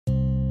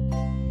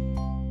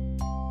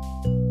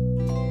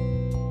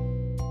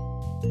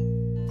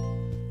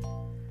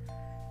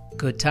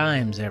Good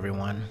times,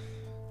 everyone.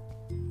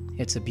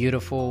 It's a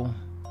beautiful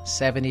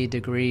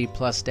 70-degree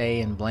plus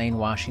day in Blaine,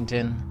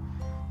 Washington.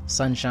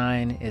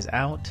 Sunshine is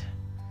out,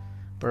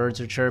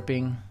 birds are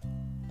chirping,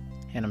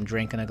 and I'm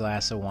drinking a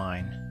glass of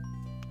wine.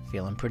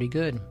 Feeling pretty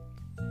good.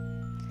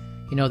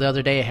 You know, the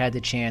other day I had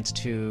the chance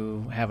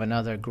to have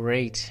another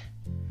great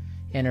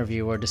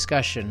interview or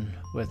discussion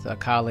with a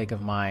colleague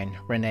of mine,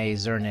 Renee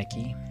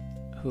Zernicki,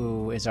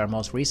 who is our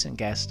most recent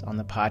guest on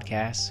the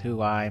podcast,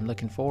 who I'm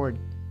looking forward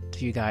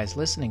to you guys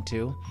listening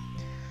to.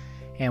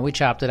 And we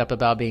chopped it up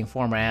about being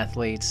former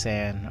athletes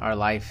and our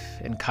life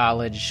in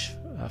college,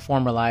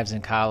 former lives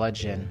in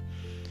college, and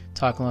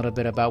talking a little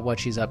bit about what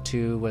she's up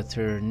to with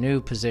her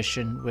new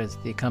position with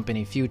the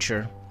company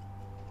Future.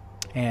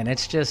 And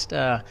it's just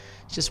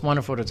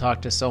wonderful to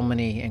talk to so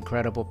many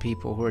incredible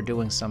people who are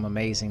doing some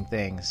amazing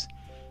things.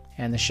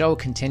 And the show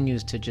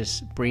continues to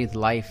just breathe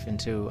life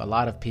into a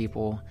lot of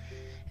people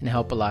and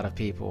help a lot of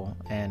people.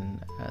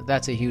 And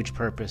that's a huge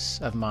purpose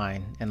of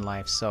mine in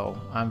life. So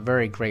I'm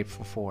very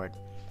grateful for it.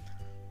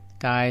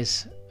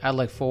 Guys, I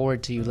look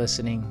forward to you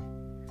listening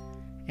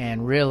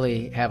and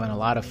really having a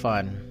lot of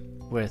fun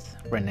with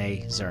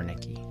Renee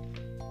Zernicki.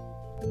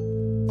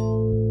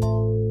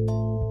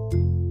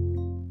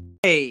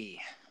 Hey.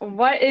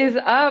 What is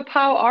up?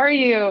 How are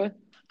you?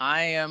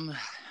 I am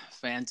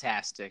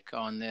fantastic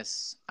on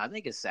this. I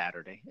think it's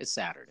Saturday. It's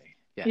Saturday.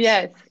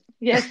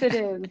 Yes, it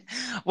is.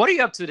 What are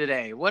you up to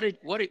today? What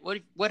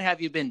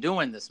have you been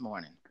doing this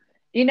morning?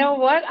 You know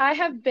what? I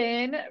have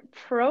been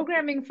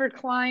programming for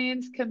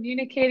clients,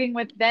 communicating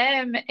with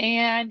them,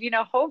 and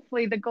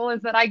hopefully the goal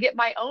is that I get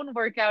my own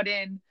workout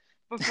in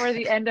before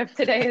the end of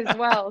today as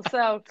well.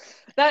 So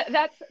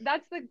that's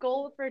the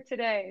goal for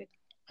today.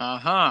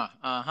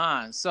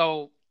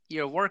 So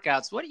your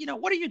workouts, what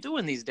are you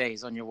doing these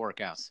days on your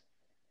workouts?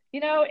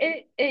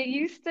 It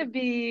used to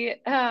be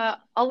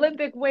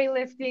Olympic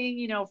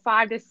weightlifting,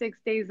 5 to 6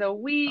 days a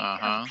week,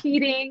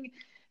 competing.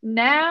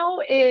 Now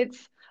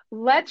it's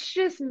let's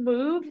just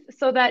move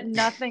so that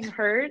nothing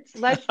hurts.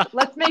 Let's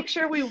make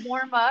sure we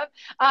warm up.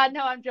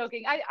 No, I'm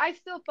joking. I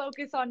still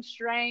focus on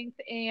strength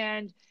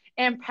and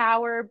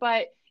power,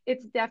 but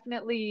it's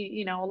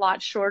definitely, a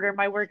lot shorter.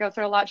 My workouts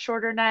are a lot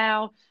shorter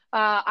now.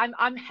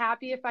 I'm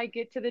happy if I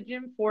get to the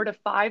gym 4 to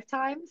 5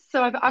 times.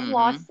 So I've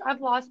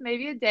lost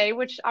maybe a day,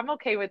 which I'm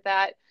okay with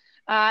that.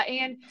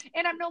 And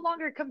I'm no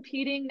longer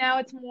competing now.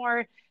 It's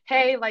more,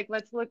 hey, like,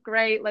 let's look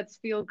great, let's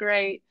feel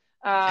great,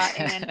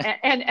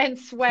 and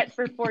sweat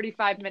for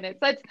 45 minutes.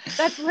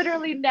 That's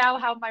literally now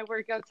how my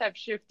workouts have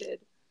shifted.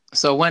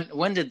 So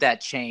when did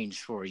that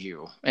change for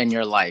you in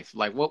your life?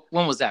 Like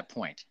when was that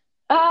point?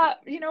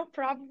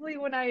 Probably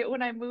when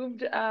I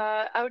moved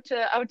out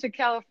to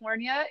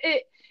California.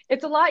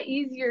 It's a lot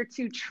easier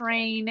to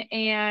train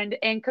and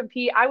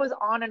compete. I was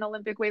on an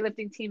Olympic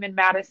weightlifting team in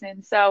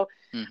Madison, so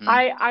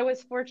I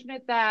was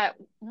fortunate that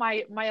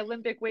my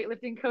Olympic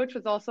weightlifting coach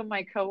was also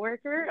my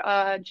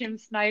coworker, Jim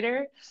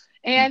Snyder,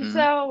 and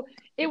so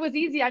it was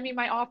easy. I mean,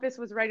 my office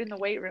was right in the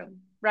weight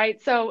room,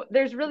 right? So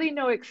there's really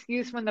no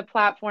excuse when the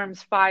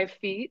platform's 5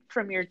 feet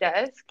from your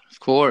desk. Of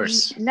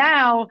course.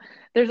 Now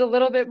there's a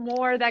little bit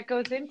more that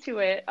goes into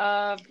it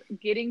of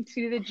getting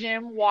to the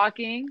gym,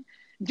 walking,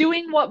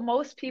 doing what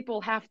most people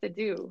have to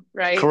do,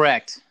 right?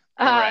 Correct.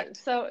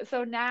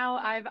 So now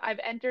I've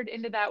entered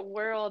into that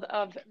world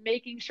of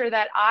making sure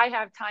that I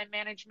have time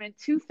management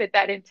to fit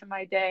that into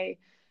my day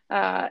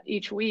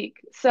each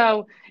week.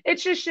 So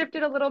it's just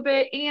shifted a little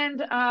bit.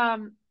 And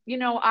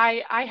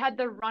I had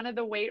the run of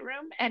the weight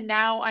room, and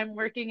now I'm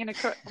working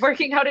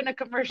out in a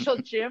commercial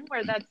gym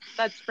where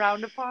that's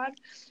frowned upon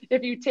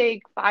if you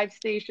take 5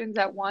 stations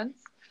at once.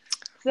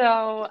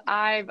 So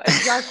I've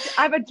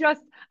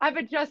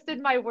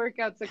adjusted my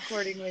workouts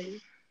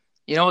accordingly.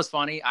 You know what's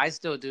funny? I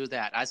still do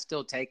that. I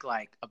still take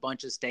like a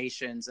bunch of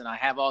stations, and I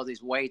have all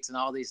these weights and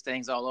all these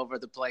things all over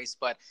the place.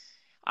 But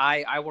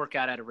I work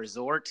out at a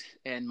resort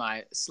in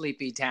my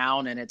sleepy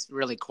town, and it's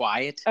really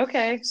quiet.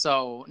 Okay.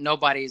 So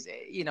nobody's,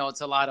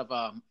 it's a lot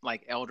of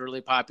like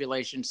elderly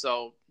population.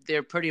 So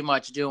they're pretty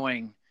much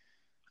doing,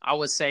 I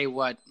would say,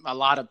 what a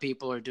lot of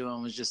people are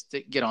doing was just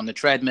to get on the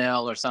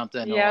treadmill or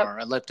something, or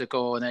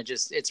elliptical. And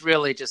it's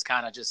really just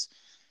kind of just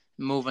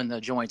moving the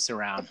joints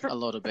around a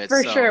little bit.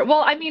 For sure.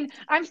 Well, I mean,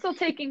 I'm still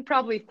taking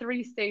probably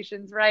 3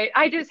 stations, right?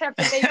 I just have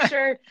to make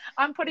sure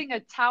I'm putting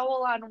a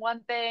towel on one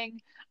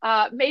thing,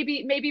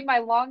 maybe my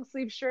long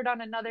sleeve shirt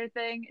on another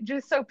thing,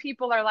 just so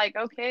people are like,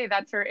 okay,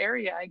 that's her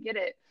area. I get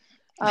it.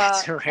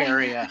 That's her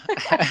area.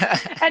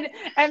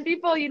 and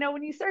people,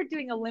 when you start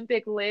doing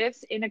Olympic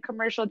lifts in a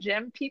commercial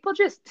gym, people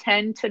just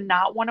tend to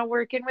not want to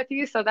work in with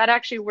you. So that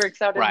actually works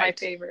out in my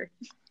favor.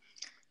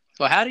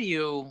 So how do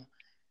you,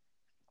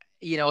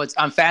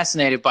 I'm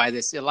fascinated by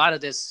this. A lot of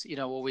this,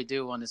 what we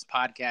do on this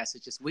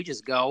podcast is we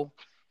just go,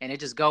 and it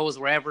just goes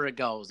wherever it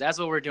goes. That's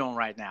what we're doing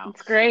right now.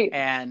 It's great.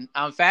 And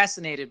I'm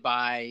fascinated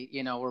by,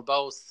 we're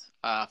both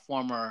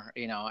former,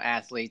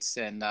 athletes,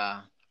 and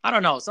I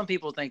don't know. Some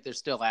people think they're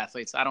still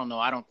athletes. I don't know.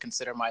 I don't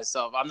consider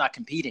myself. I'm not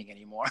competing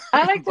anymore.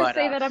 I like to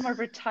say that I'm a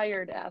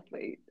retired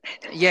athlete.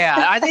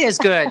 Yeah, I think it's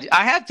good.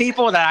 I have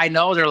people that I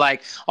know. They're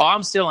like, "Oh,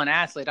 I'm still an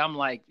athlete." I'm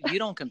like, "You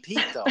don't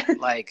compete though."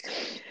 Like,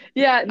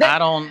 yeah, I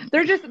don't.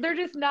 They're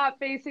just not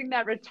facing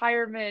that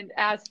retirement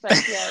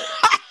aspect yet.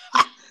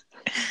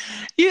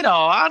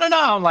 I don't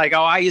know. I'm like,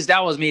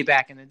 that was me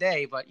back in the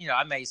day, but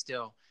I may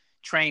still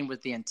train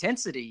with the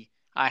intensity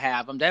I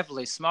have. I'm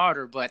definitely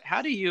smarter, but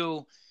how do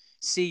you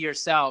see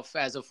yourself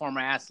as a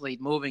former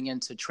athlete moving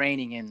into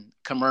training in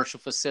commercial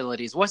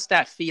facilities? What's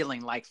that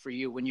feeling like for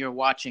you when you're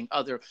watching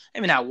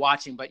not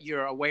watching, but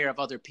you're aware of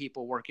other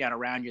people working out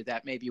around you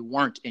that maybe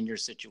weren't in your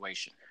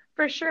situation?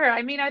 For sure.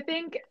 I mean, I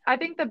think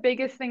the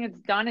biggest thing it's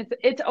done is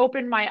it's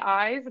opened my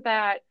eyes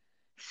that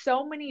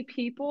so many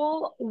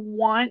people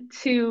want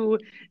to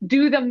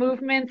do the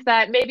movements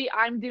that maybe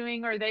I'm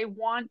doing, or they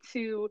want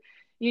to,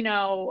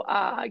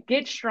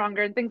 get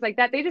stronger and things like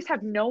that. They just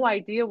have no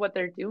idea what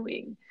they're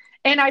doing.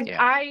 And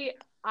Yeah.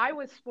 I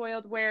was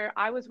spoiled where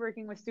I was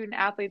working with student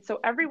athletes. So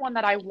everyone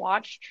that I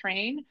watched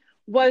train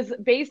was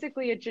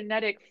basically a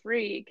genetic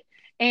freak.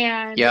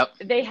 And Yep.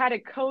 they had a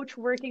coach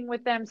working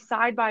with them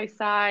side by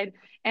side.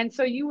 And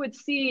so you would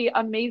see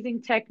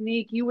amazing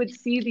technique. You would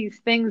see these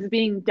things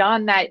being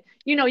done that,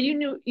 you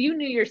knew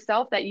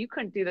yourself that you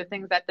couldn't do the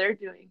things that they're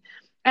doing.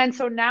 And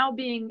so now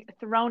being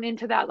thrown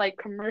into that like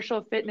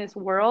commercial fitness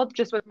world,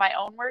 just with my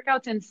own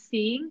workouts and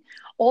seeing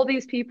all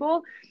these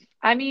people,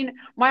 I mean,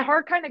 my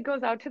heart kind of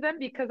goes out to them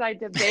because I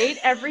debate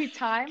every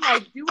time,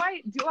 like, do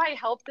I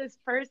help this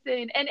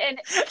person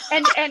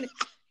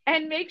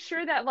and make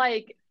sure that,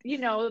 like,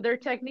 their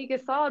technique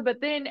is solid.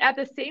 But then at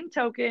the same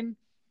token,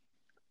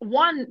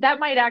 one, that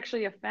might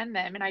actually offend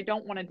them, and I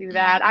don't want to do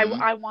that.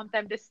 Mm-hmm. I want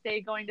them to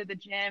stay going to the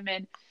gym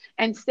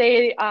and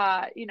stay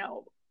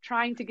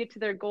trying to get to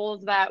their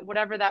goals, that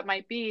whatever that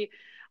might be.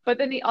 But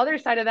then the other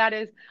side of that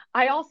is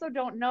I also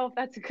don't know if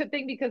that's a good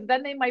thing, because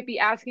then they might be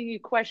asking you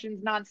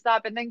questions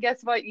nonstop, and then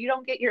guess what? You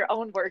don't get your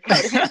own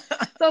workout in.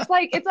 So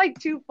it's like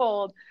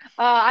twofold.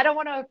 I don't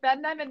want to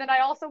offend them, and then I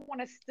also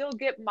want to still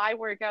get my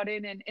workout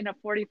in a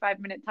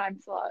 45-minute time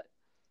slot.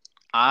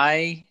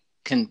 I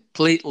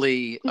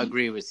completely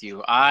agree with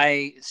you.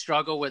 I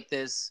struggle with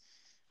this.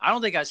 I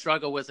don't think I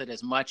struggle with it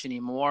as much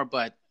anymore,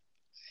 but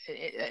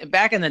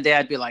back in the day,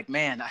 I'd be like,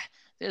 man,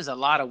 there's a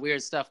lot of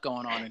weird stuff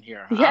going on in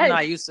here. Yes. I'm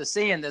not used to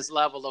seeing this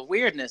level of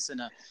weirdness.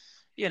 And,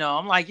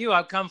 I'm like you.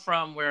 I've come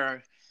from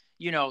where,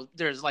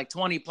 there's like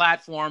 20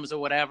 platforms or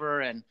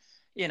whatever. And,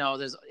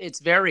 it's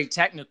very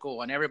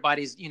technical, and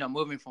everybody's,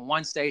 moving from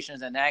one station to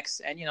the next.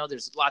 And,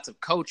 there's lots of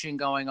coaching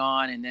going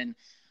on. And then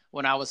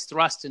when I was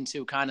thrust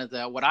into kind of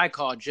what I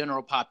call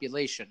general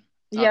population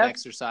of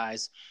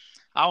exercise,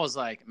 I was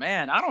like,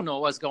 man, I don't know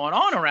what's going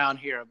on around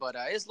here, but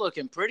it's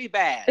looking pretty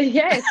bad.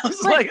 Yes.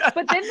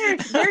 But then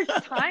there's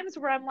times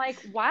where I'm like,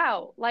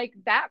 wow, like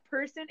that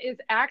person is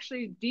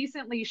actually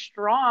decently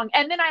strong.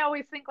 And then I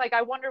always think, like,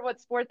 I wonder what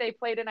sport they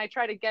played. And I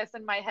try to guess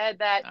in my head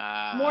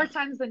that more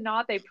times than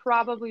not, they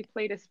probably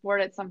played a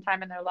sport at some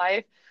time in their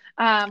life.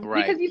 Right.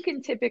 Because you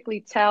can typically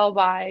tell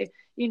by,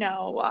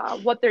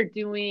 what they're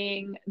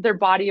doing, their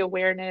body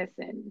awareness,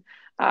 and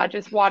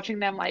just watching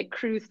them like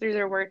cruise through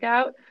their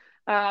workout.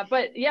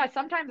 But yeah,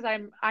 sometimes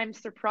I'm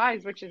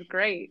surprised, which is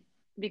great,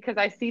 because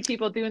I see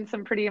people doing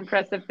some pretty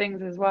impressive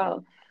things as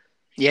well.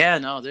 Yeah,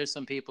 no, there's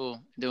some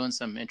people doing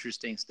some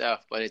interesting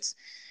stuff, but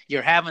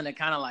you're having to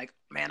kind of like,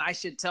 man, I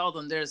should tell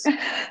them there's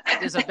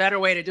a better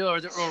way to do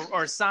it,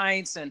 or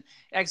science and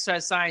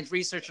exercise science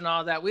research and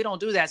all that. We don't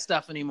do that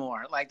stuff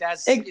anymore. Like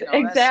that's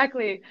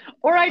exactly.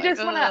 Or I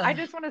just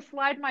want to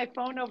slide my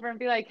phone over and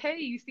be like, hey,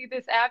 you see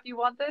this app? You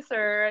want this?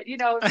 Or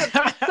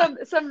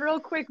some real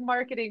quick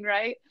marketing,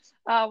 right?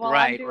 While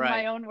I'm doing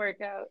my own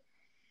workout.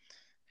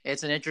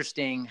 It's an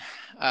interesting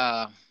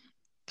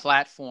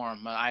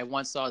platform. I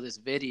once saw this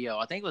video,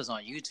 I think it was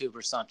on YouTube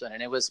or something,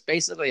 and it was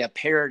basically a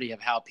parody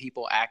of how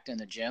people act in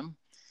the gym.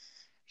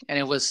 And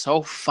it was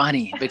so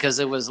funny because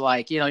it was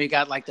like, you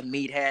got like the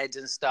meatheads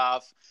and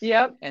stuff.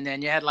 Yep. And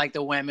then you had like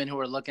the women who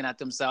were looking at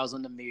themselves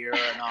in the mirror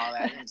and all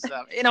that and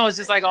stuff. It's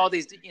just like all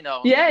these,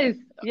 yes.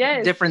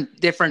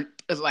 different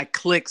like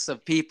cliques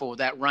of people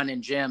that run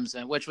in gyms,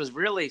 and which was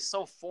really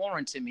so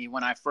foreign to me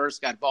when I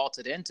first got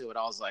vaulted into it.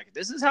 I was like,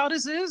 this is how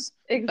this is?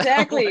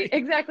 Exactly.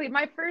 Exactly.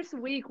 My first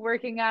week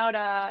working out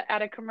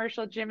at a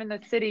commercial gym in the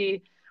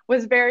city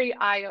was very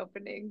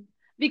eye-opening,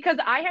 because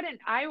I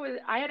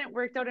hadn't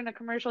worked out in a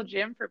commercial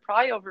gym for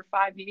probably over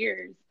 5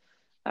 years,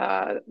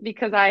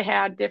 because I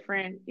had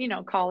different,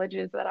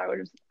 colleges that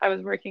I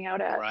was working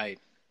out at.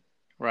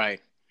 Right.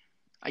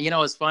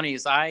 What's funny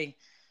is I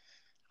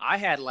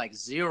had like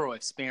zero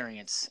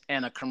experience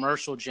in a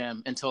commercial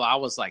gym until I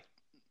was like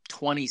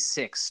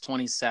 26,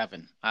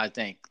 27, I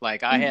think.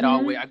 Like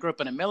I grew up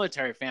in a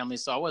military family,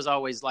 so I was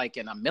always like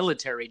in a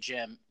military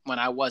gym when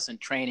I wasn't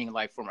training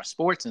like for my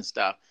sports and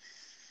stuff.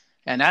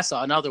 And that's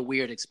another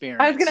weird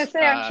experience. I was going to say,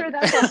 I'm sure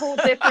that's a whole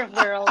different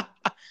world.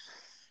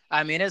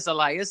 I mean, it's a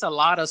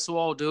lot of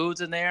swole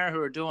dudes in there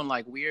who are doing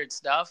like weird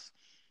stuff.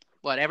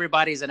 But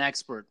everybody's an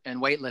expert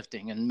in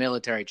weightlifting in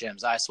military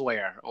gyms, I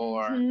swear,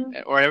 Mm-hmm.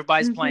 or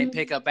everybody's playing Mm-hmm.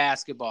 pickup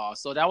basketball.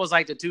 So that was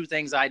like the two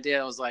things I did.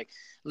 I was like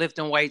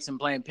lifting weights and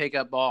playing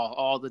pickup ball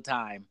all the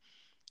time,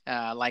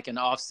 like in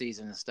off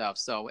season and stuff.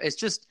 So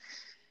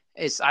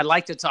I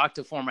like to talk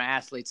to former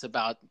athletes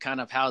about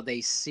kind of how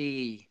they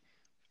see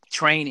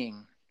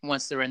training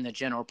once they're in the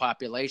general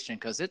population,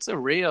 because it's a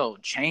real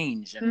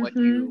change in what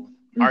Mm-hmm. you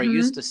are Mm-hmm.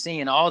 used to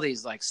seeing, all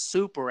these like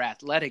super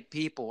athletic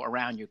people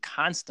around you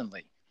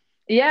constantly.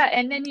 Yeah,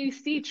 and then you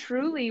see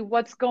truly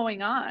what's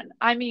going on.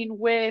 I mean,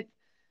 with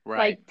Right.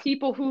 like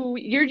people who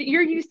you're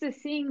used to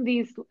seeing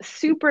these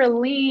super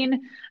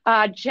lean,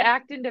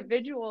 jacked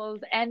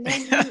individuals, and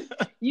then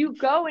you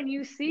go and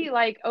you see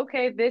like,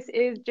 okay, this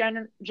is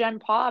Gen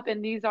Pop,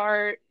 and these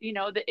are, you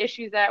know, the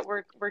issues that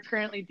we're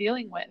currently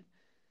dealing with.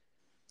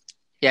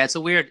 Yeah, it's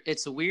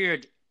a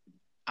weird.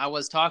 I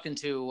was talking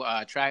to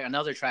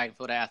another track and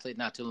field athlete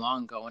not too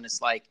long ago, and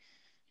it's like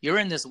you're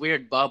in this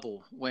weird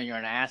bubble when you're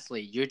an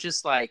athlete. You're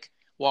just like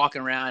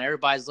walking around,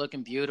 everybody's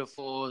looking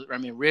beautiful. I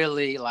mean,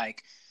 really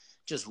like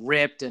just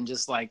ripped and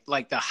just like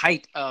the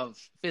height of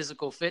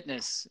physical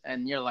fitness,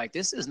 and you're like,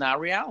 this is not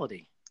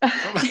reality.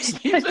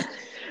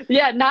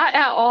 Yeah, not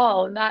at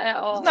all. Not at It's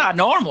all. not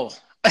normal.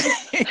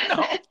 You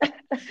know?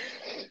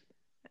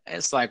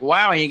 It's like,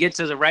 wow, and you get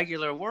to the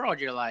regular world,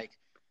 you're like,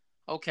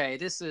 okay,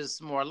 this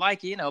is more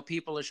like, you know,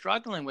 people are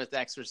struggling with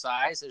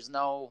exercise. There's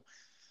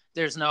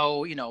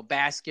no, you know,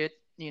 basket,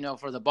 you know,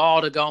 for the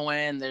ball to go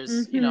in.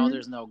 There's, you know, Mm-hmm.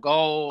 there's no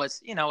goal.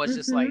 It's, you know, it's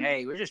just like, Mm-hmm.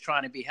 hey, we're just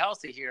trying to be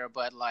healthy here.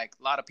 But like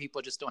a lot of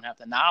people just don't have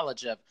the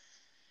knowledge of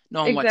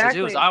knowing what to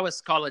do. So I Exactly.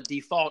 always call it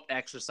default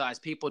exercise.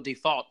 People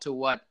default to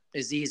what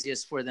is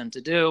easiest for them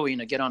to do. You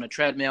know, get on a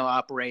treadmill,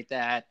 operate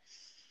that,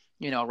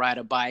 you know, ride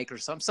a bike or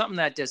something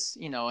that just,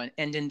 you know,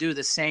 and then do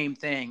the same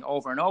thing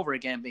over and over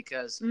again,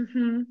 because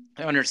Mm-hmm.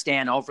 they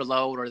understand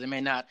overload, or they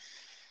may not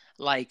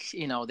like,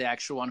 you know, the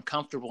actual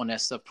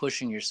uncomfortableness of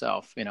pushing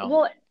yourself, you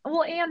know.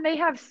 Well, and they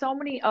have so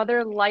many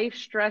other life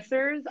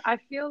stressors. I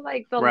feel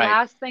like the Right.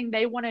 last thing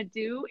they want to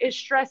do is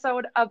stress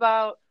out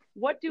about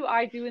what do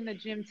I do in the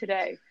gym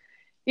today?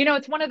 You know,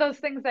 it's one of those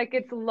things that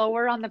gets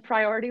lower on the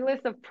priority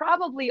list of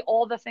probably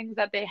all the things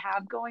that they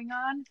have going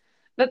on.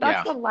 That's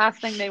Yeah. the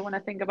last thing they want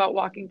to think about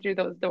walking through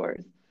those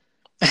doors.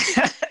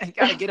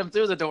 Got to get them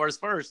through the doors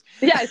first.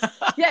 Yes,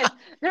 yes.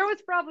 There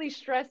was probably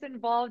stress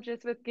involved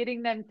just with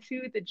getting them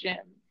to the gym.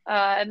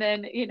 And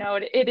then, you know,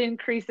 it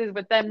increases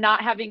with them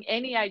not having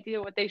any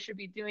idea what they should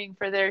be doing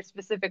for their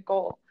specific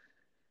goal.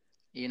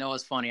 You know,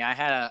 it's funny. I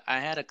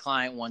had a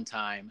client one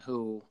time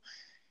who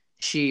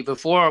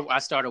before I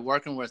started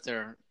working with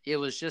her, it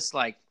was just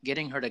like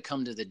getting her to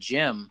come to the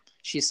gym.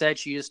 She said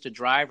she used to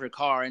drive her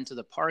car into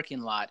the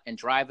parking lot and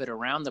drive it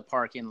around the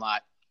parking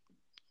lot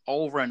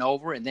over and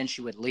over, and then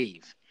she would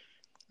leave.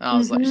 And I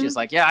was like, she's Mm-hmm.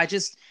 like, yeah,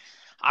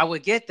 I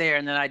would get there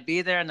and then I'd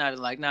be there and I'd be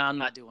like, no, I'm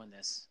not doing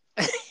this.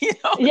 You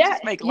know, Yeah,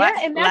 just make yeah,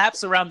 and that's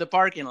laps around the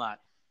parking lot.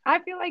 I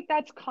feel like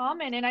that's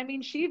common. And I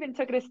mean, she even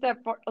took it a step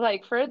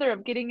like further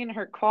of getting in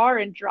her car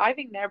and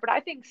driving there. But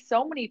I think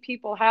so many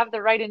people have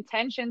the right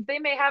intentions. They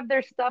may have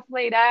their stuff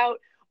laid out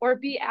or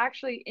be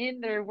actually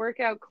in their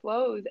workout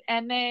clothes.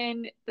 And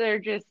then they're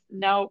just,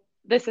 no,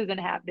 this isn't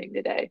happening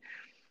today.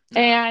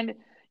 No. And,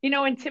 you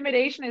know,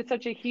 intimidation is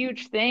such a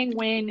huge thing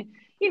when,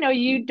 you know,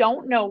 you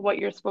don't know what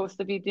you're supposed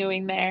to be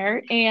doing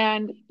there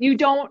and you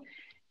don't,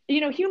 you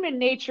know, human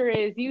nature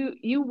is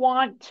you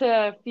want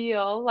to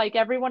feel like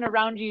everyone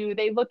around you,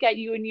 they look at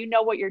you and you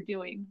know what you're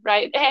doing,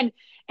 right?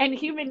 And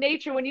human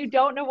nature, when you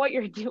don't know what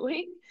you're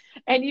doing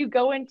and you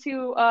go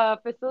into a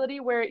facility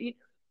where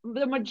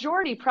the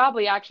majority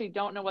probably actually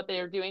don't know what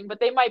they are doing, but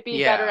they might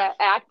be better Yeah. at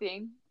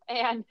acting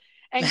and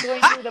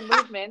going through the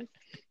movements.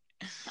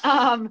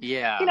 You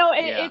Yeah. know,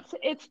 Yeah.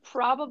 it's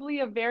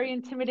probably a very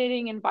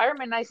intimidating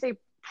environment. And I say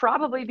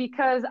probably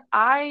because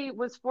I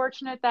was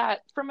fortunate that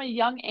from a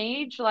young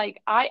age,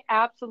 like I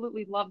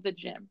absolutely loved the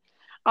gym.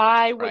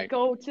 I would Right.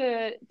 go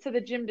to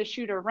the gym to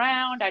shoot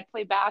around. I'd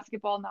play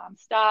basketball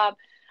nonstop.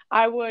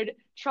 I would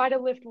try to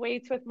lift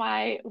weights with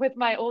my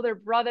older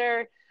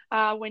brother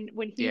when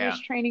he was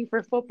Yeah. training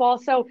for football.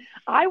 So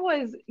I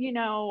was, you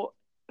know,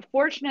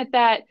 fortunate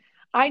that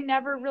I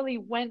never really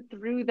went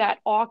through that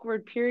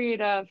awkward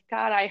period of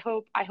God, I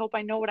hope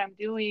I know what I'm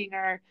doing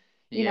or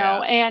you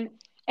know Yeah.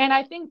 and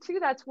I think too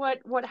that's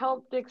what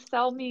helped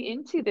excel me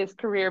into this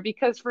career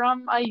because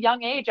from a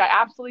young age I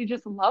absolutely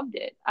just loved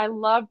it. I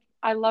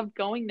loved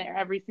going there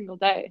every single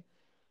day.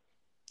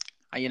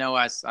 You know,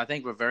 I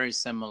think we're very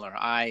similar.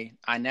 I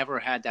never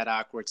had that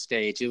awkward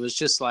stage. It was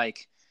just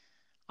like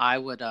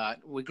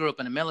we grew up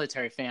in a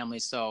military family,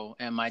 so,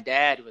 and my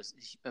dad was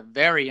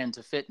very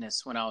into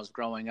fitness when I was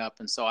growing up.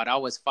 And so I'd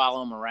always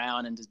follow him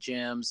around into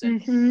gyms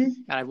Mhm.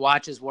 and I'd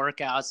watch his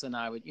workouts and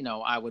I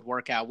would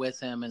work out with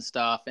him and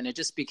stuff. And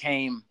it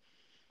became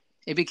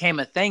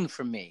a thing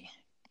for me,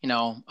 you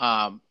know.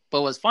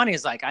 But what's funny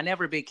is like I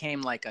never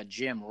became like a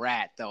gym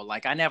rat though.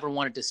 Like I never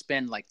wanted to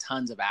spend like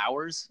tons of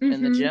hours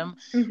in the Mhm. gym.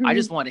 I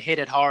just Mhm. wanted to hit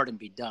it hard and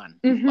be done.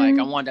 Like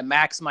I Mhm. wanted to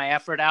max my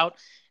effort out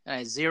and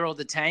I zero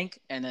the tank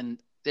and then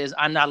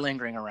I'm not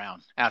lingering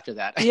around after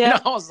that. Yeah.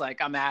 I was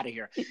like, I'm out of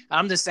here.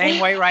 I'm the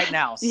same way right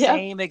now. Yep.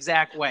 Same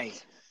exact way.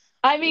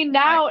 I mean,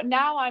 now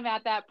I'm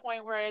at that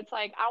point where it's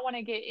like I want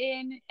to get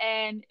in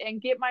and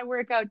get my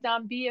workout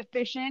done, be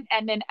efficient,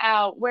 and then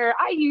out. Where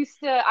I used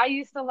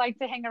to like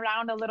to hang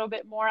around a little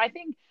bit more. I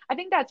think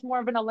that's more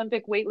of an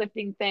Olympic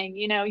weightlifting thing.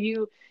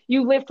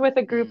 You lift with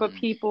a group of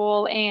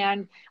people,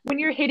 and when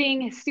you're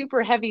hitting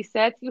super heavy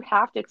sets, you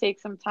have to take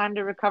some time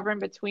to recover in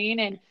between,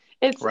 and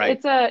it's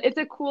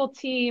a cool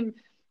team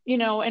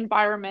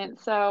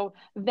environment. So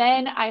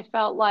then I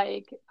felt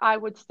like I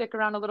would stick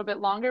around a little bit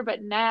longer,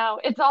 but now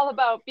it's all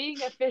about being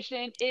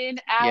efficient, in,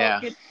 out,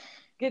 Yeah.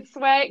 get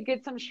sweat,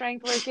 get some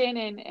strength work in,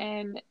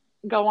 and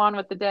go on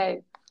with the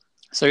day.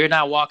 So you're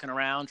not walking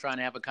around trying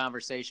to have a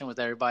conversation with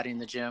everybody in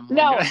the gym when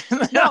No,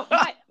 you're no,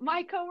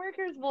 my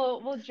coworkers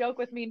will joke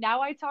with me. Now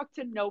I talk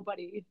to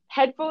nobody.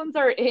 Headphones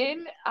are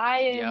in.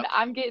 Yep.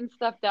 I'm getting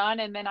stuff done,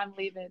 and then I'm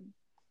leaving.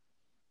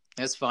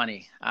 It's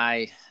funny.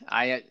 I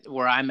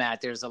where I'm at,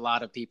 there's a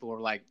lot of people who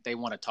are like, they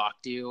want to talk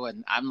to you,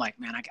 and I'm like,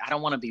 man, I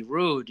don't want to be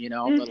rude,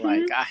 but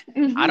like,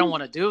 I don't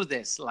want to do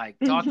this. Like,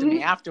 talk to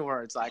me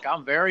afterwards. Like,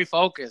 I'm very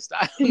focused.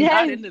 I'm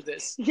not into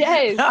this.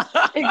 Yes,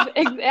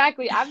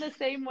 exactly. I'm the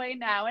same way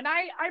now, and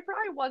I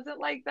probably wasn't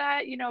like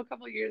that, a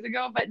couple of years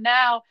ago, but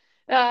now,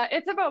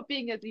 it's about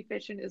being as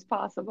efficient as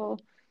possible.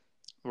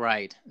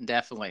 Right,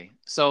 definitely.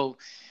 So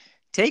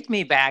take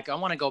me back. I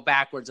want to go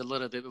backwards a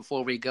little bit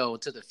before we go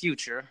to the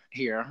future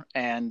here.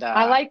 And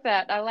I like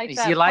that. I like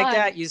that. you like Fun.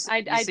 that? You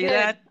I see did.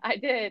 that? I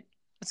did.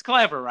 It's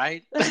clever,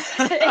 right?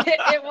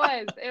 It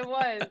was. It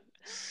was.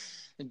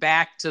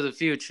 Back to the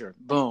future.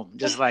 Boom,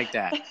 just like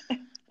that.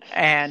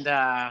 And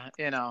I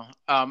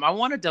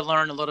wanted to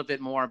learn a little bit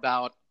more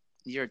about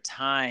your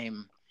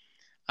time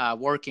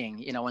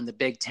working, in the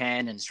Big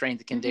Ten and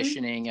strength and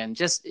conditioning, and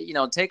just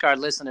take our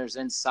listeners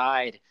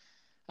inside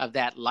of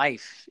that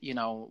life,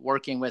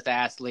 working with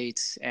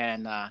athletes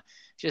and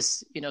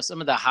just,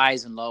 some of the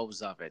highs and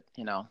lows of it.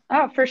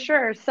 Oh, for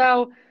sure.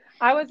 So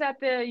I was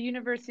at the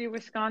University of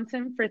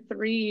Wisconsin for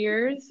 3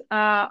 years.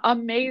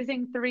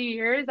 Amazing 3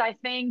 years. I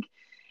think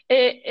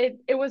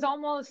it was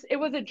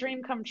a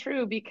dream come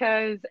true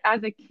because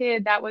as a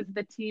kid, that was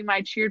the team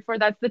I cheered for.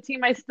 That's the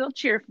team I still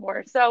cheer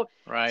for. So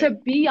Right. to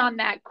be on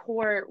that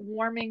court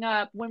warming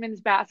up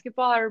women's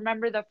basketball, I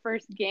remember the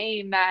first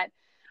game that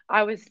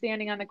I was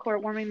standing on the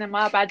court warming them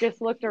up. I just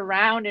looked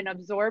around and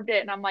absorbed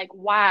it, and I'm like,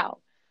 wow,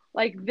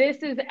 like this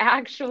is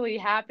actually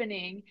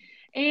happening.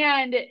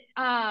 And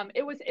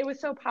it was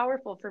so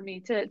powerful for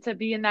me to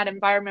be in that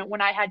environment when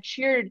I had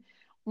cheered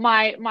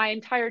my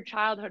entire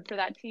childhood for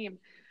that team.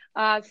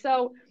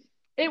 So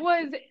it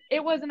was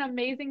it was an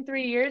amazing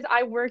 3 years.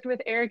 I worked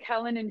with Eric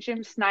Helen and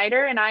Jim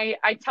Snyder, and I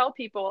tell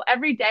people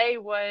every day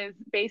was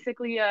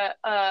basically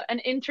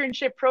an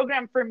internship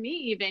program for me,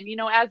 even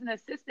as an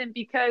assistant,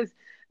 because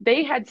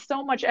they had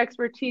so much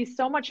expertise,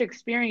 so much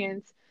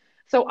experience.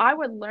 So I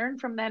would learn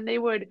from them.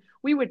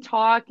 We would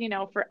talk,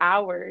 for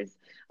hours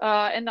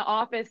in the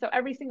office. So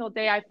every single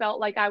day I felt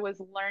like I was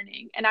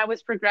learning and I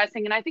was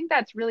progressing. And I think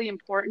that's really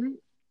important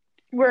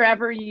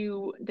wherever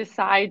you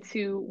decide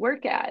to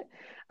work at.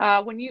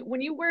 When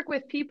you work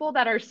with people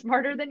that are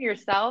smarter than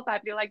yourself, I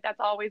feel like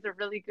that's always a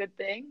really good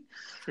thing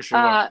For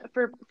sure.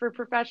 for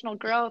professional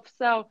growth.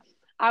 So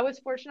I was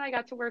fortunate. I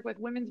got to work with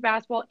women's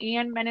basketball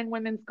and men and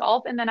women's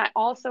golf, and then I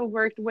also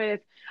worked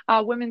with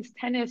women's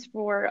tennis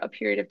for a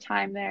period of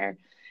time there.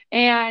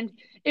 And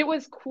it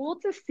was cool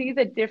to see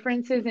the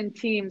differences in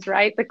teams,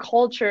 right? The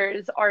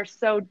cultures are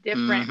so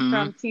different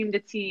from team to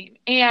team.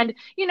 And,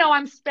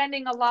 I'm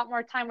spending a lot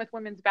more time with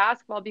women's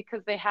basketball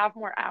because they have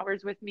more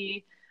hours with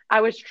me.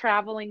 I was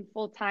traveling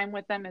full time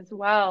with them as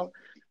well.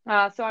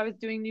 So I was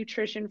doing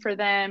nutrition for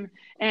them,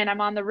 and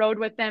I'm on the road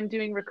with them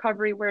doing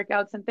recovery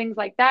workouts and things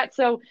like that.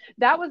 So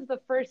that was the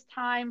first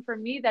time for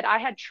me that I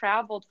had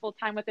traveled full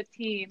time with a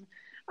team.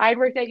 I'd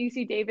worked at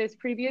UC Davis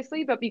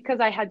previously, but because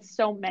I had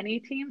so many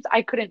teams,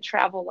 I couldn't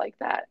travel like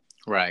that.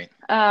 Right.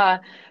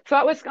 So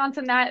at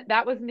Wisconsin,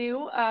 that was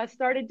new.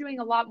 Started doing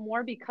a lot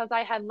more because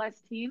I had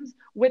less teams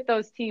with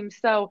those teams.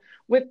 So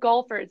with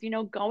golfers,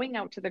 going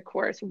out to the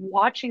course,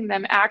 watching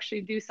them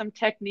actually do some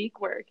technique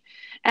work.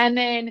 And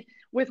then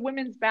with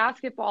women's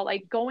basketball,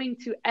 like going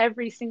to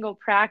every single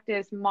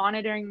practice,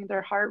 monitoring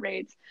their heart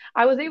rates,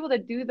 I was able to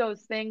do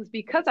those things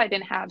because I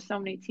didn't have so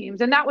many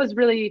teams. And that was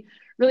really,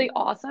 really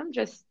awesome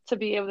just to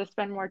be able to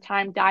spend more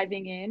time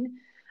diving in.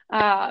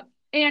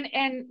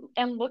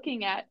 And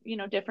looking at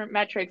different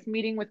metrics,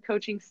 meeting with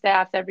coaching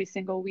staffs every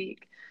single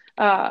week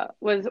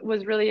was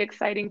really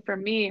exciting for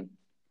me.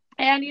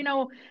 And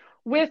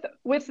with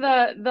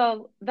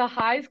the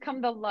highs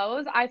come the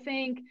lows. I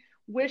think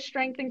with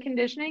strength and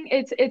conditioning,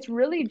 it's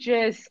really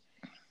just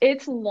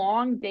it's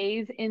long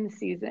days in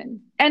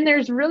season, and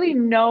there's really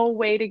no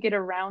way to get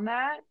around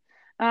that.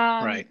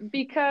 Right.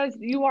 Because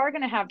you are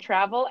going to have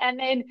travel, and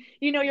then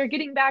you're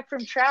getting back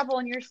from travel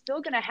and you're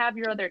still going to have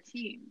your other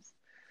teams.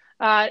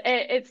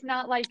 It's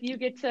not like you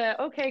get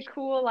to, okay,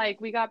 cool, like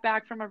we got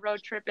back from a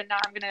road trip and now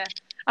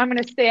I'm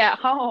going to stay at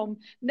home.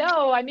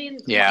 No, I mean,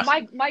 Yeah.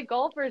 my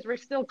golfers were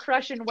still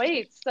crushing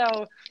weights.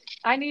 So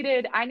I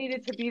needed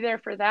to be there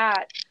for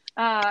that.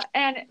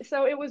 And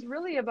so it was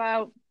really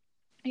about,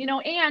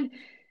 and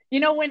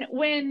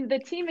when the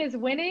team is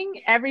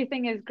winning,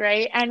 everything is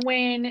great, and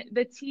when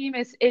the team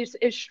is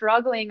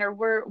struggling or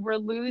we're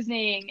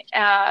losing,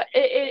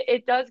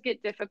 it does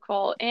get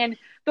difficult. And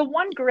the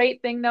one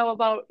great thing though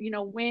about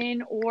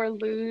win or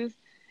lose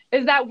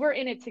is that we're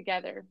in it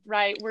together,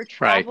 right? We're Right.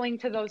 traveling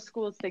to those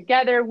schools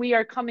together, we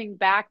are coming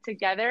back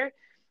together.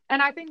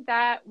 And I think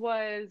that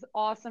was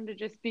awesome to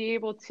just be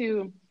able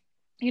to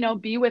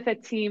be with a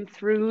team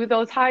through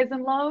those highs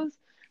and lows,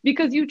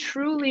 because you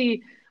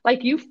truly,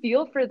 like, you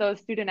feel for those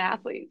student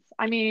athletes.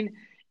 I mean,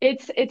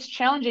 it's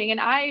challenging.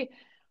 And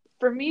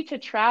for me to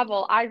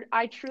travel,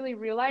 I truly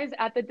realize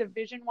at the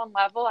Division 1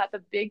 level, at the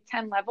Big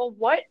Ten level,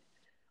 what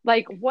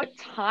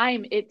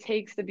time it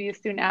takes to be a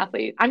student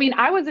athlete. I mean,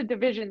 I was a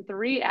Division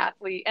 3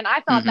 athlete and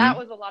I thought that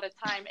was a lot of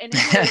time. And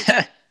it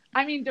was,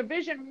 I mean,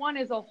 Division 1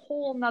 is a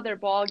whole nother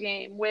ball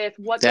game with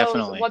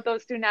Definitely. what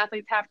those student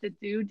athletes have to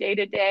do day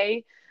to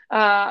day.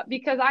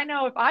 Because I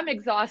know if I'm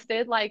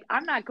exhausted, like,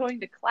 I'm not going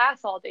to class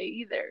all day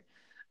either,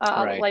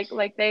 Right.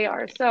 like they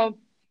are. So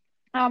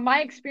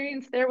my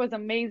experience there was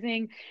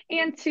amazing.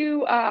 And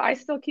two, I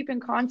still keep in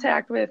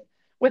contact with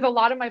a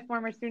lot of my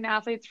former student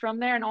athletes from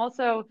there. And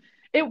also,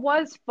 it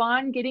was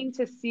fun getting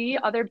to see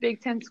other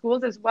Big Ten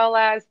schools, as well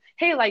as,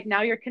 hey, like,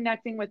 now you're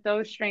connecting with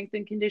those strength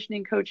and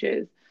conditioning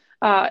coaches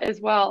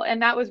as well.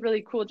 And that was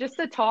really cool just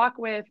to talk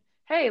with,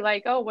 hey,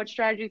 like, oh, what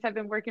strategies have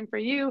been working for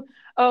you?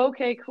 Oh,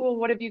 okay, cool.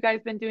 What have you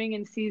guys been doing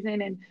in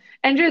season?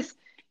 And just,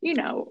 you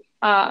know,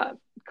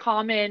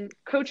 common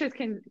coaches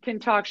can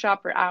talk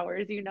shop for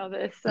hours,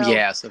 this. So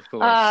Yes, of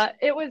course.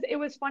 it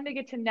was fun to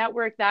get to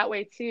network that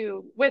way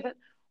too,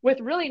 with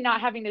really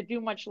not having to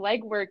do much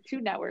legwork to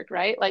network,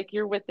 right? Like,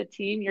 you're with the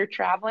team, you're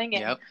traveling,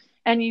 and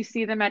Yep. you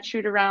see them at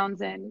shoot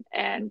arounds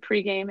and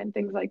pregame and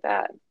things like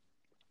that.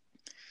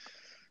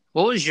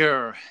 What was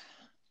your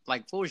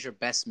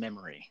best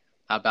memory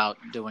about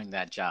doing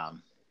that job?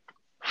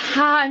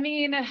 I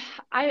mean,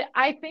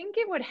 I think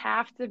it would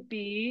have to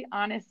be,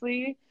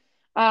 honestly,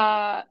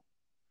 uh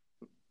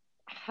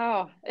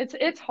oh,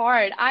 it's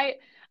hard. I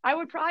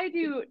would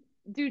probably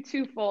do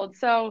twofold.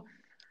 So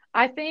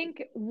I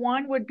think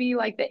one would be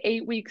like the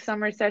 8-week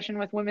summer session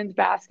with women's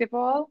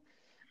basketball.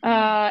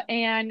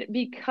 And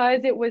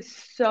because it was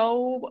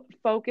so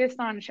focused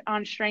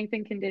on strength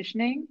and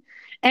conditioning,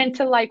 and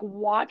to, like,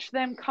 watch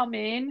them come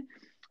in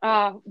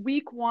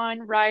week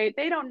 1, right?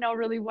 They don't know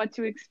really what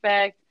to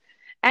expect.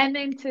 And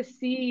then to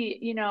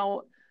see,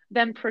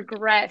 them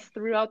progress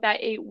throughout that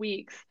 8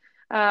 weeks.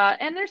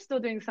 And they're still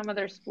doing some of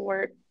their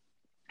sport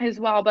as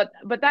well, but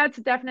that's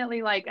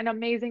definitely like an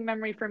amazing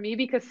memory for me,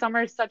 because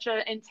summer is such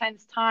an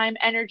intense time,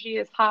 energy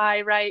is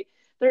high, right?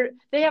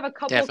 They have a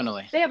couple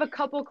Definitely.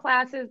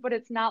 classes, but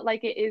it's not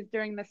like it is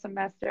during the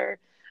semester.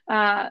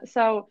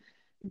 So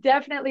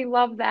definitely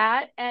love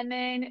that. And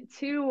then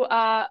two,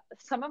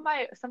 some of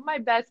my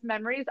best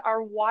memories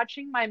are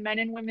watching my men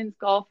and women's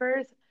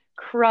golfers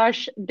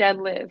crush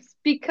deadlifts,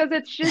 because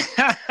it's just,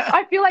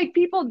 I feel like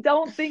people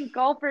don't think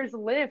golfers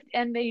lift,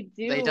 and they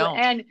They do.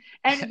 don't.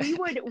 And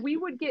we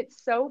would get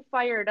so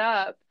fired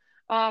up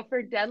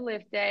for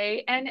deadlift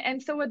day,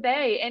 and so would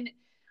they. And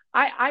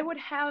I would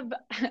have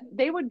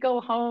they would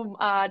go home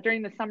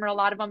during the summer, a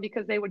lot of them,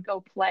 because they would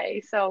go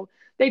play. So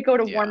they'd go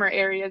to Yeah. warmer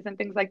areas and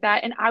things like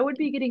that. And I would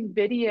be getting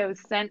videos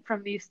sent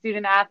from these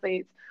student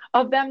athletes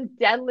of them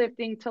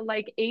deadlifting to,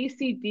 like,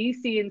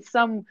 AC/DC in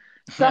some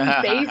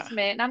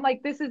basement. And I'm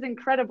like, this is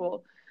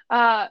incredible.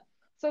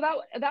 So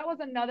that was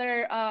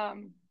another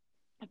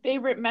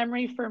favorite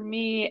memory for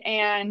me.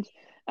 And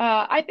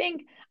I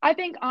think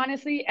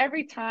honestly,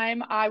 every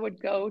time I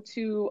would go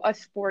to a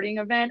sporting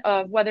event,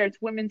 of whether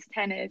it's women's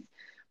tennis,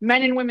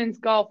 men and women's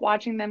golf,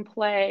 watching them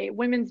play,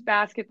 women's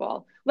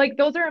basketball, like,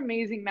 those are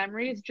amazing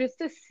memories, just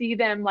to see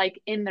them,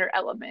 like, in their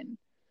element,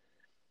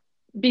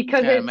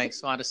 because Yeah, it it's,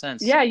 makes a lot of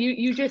sense. yeah,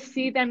 you just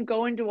see them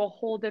go into a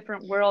whole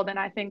different world. And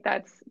I think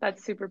that's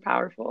super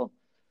powerful.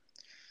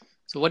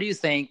 So, what do you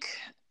think?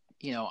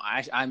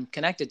 I'm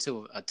connected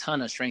to a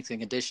ton of strength and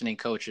conditioning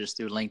coaches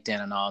through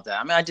LinkedIn and all that.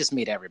 I mean, I just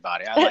meet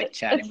everybody. I like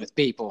chatting It's with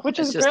people. Which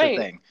It's is just a great.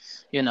 thing.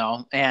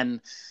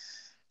 And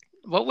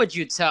what would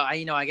you tell?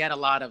 I got a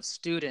lot of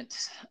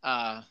students.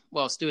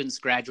 Students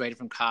graduated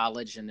from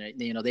college, and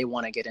they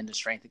want to get into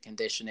strength and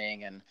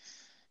conditioning. And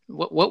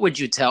what would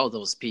you tell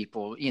those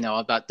people?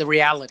 About the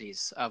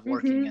realities of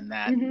working Hmm. in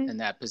that Hmm. in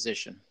that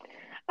position.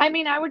 I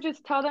mean, I would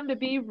just tell them to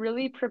be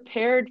really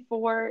prepared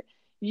for,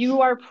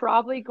 you are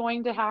probably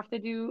going to have to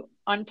do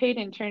unpaid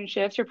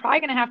internships. You're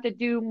probably going to have to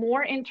do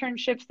more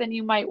internships than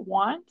you might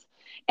want.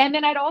 And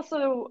then I'd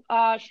also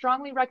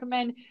strongly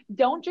recommend,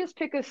 don't just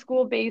pick a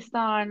school based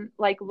on,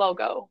 like,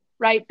 logo,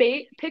 right?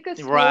 Right, Pick a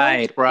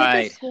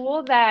right.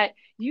 school that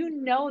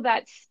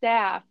that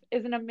staff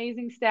is an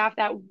amazing staff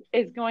that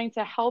is going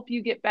to help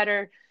you get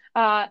better,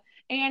 uh,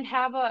 and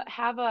have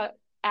a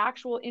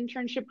actual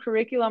internship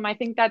curriculum. I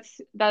think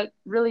that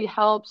really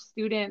helps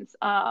students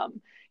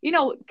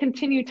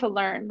continue to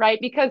learn, right?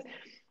 Because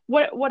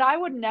what I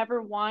would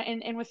never want,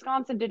 and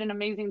Wisconsin did an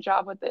amazing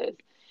job with this,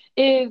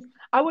 is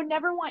I would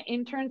never want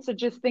interns to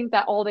just think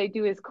that all they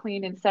do is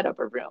clean and set up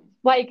a room.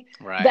 Like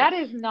Right. that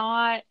is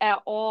not at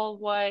all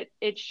what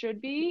it should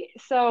be.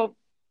 So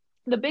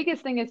the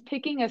biggest thing is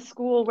picking a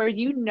school where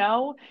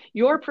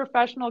your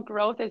professional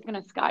growth is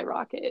going to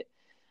skyrocket.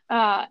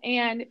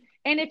 And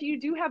if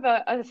you do have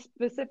a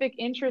specific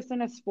interest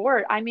in a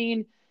sport, I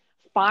mean,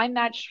 find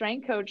that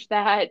strength coach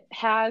that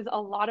has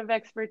a lot of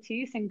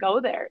expertise and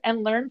go there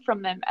and learn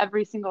from them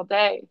every single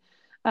day.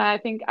 I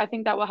think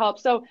that will help.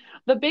 So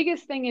the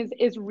biggest thing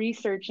is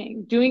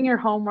researching, doing your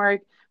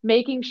homework,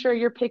 making sure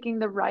you're picking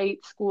the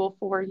right school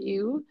for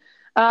you,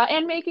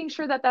 and making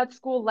sure that that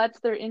school lets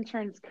their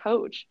interns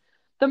coach.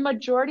 The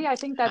majority, I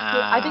think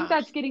Ah,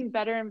 that's getting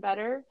better and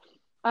better.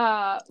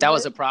 that But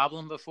was a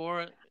problem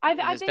before. I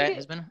think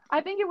Has been.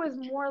 I think it was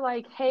more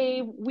like,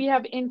 hey, we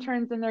have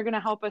interns and they're going to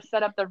help us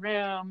set up the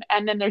room,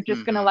 and then they're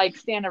just going to Mm-hmm. like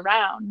stand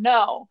around.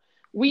 No,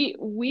 we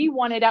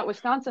wanted at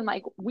Wisconsin,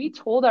 like we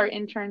told our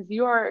interns,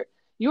 you're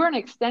an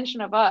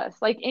extension of us.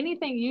 Like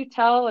anything you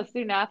tell a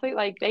student athlete,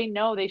 like they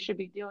know they should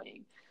be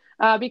doing,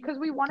 because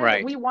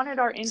Right. we wanted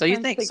our So you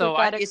interns think to so? get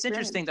that It's experience.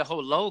 interesting. The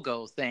whole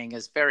logo thing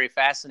is very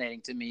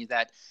fascinating to me.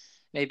 That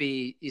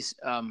maybe is,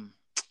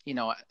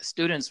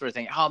 students were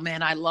thinking, "Oh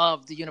man, I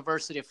love the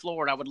University of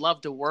Florida. I would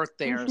love to work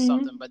there or Mm-hmm.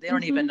 something," but they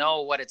don't even Mm-hmm.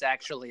 know what it's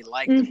actually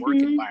like, the work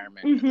Mm-hmm.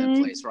 environment at that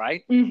Mm-hmm. place,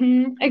 right?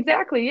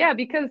 Exactly. Yeah,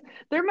 because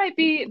there might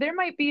be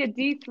a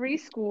D3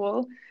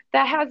 school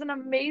that has an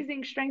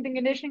amazing strength and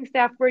conditioning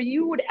staff where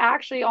you would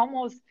actually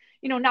almost,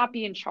 not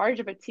be in charge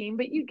of a team,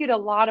 but you get a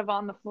lot of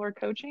on the floor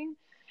coaching.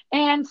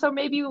 And so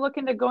maybe you look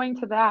into going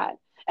to that.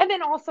 And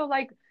then also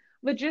like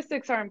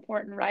logistics are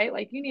important, right?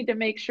 Like you need to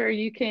make sure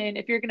you can,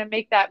 if you're going to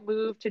make that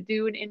move to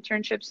do an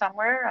internship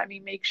somewhere, I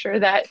mean, make sure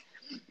that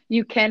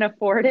you can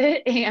afford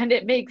it and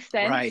it makes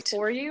sense Right.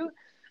 for you.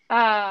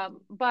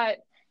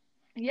 But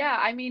yeah,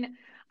 I mean,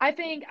 I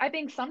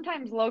think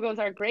sometimes logos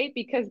are great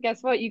because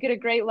guess what? You get a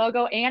great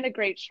logo and a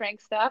great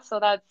strength staff, so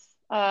that's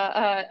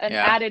an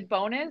Yeah. added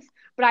bonus.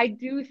 But I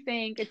do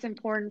think it's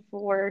important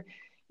for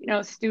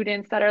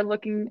students that are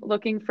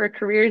looking for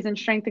careers in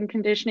strength and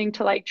conditioning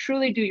to like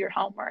truly do your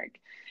homework,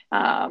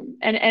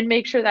 and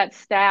make sure that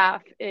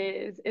staff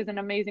is an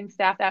amazing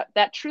staff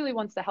that truly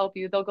wants to help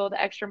you. They'll go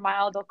the extra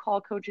mile. They'll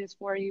call coaches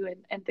for you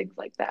and things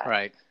like that.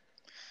 Right.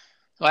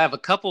 Well, I have a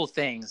couple of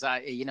things.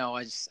 I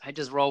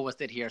just roll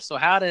with it here. So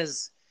how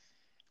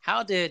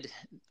did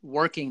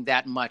working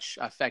that much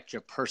affect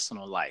your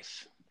personal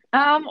life?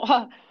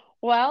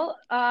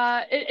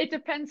 It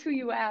depends who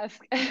you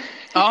ask.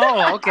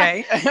 Oh,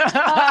 okay.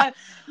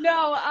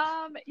 No,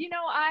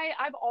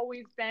 I've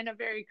always been a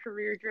very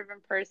career-driven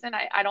person.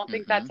 I don't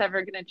think that's Hmm.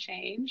 ever going to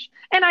change,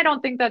 and I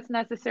don't think that's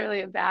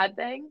necessarily a bad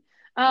thing.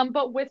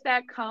 But with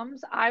that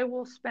comes, I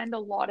will spend a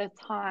lot of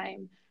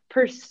time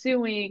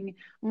pursuing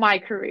my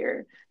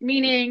career.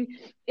 Meaning,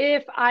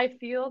 if I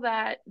feel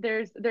that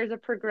there's a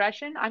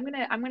progression, I'm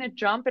gonna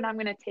jump and I'm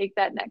gonna take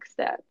that next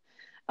step.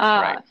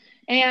 Right. Uh,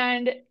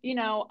 and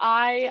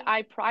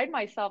I pride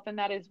myself in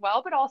that as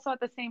well, but also at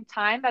the same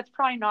time, that's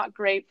probably not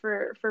great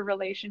for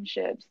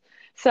relationships.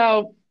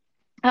 So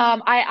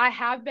I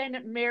have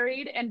been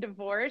married and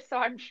divorced, so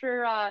I'm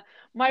sure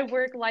my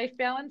work-life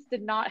balance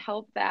did not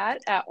help that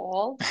at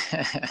all.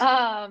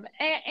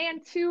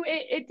 And two,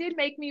 it did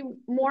make me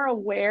more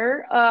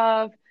aware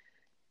of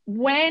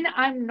when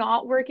I'm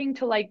not working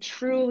to like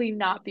truly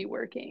not be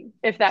working,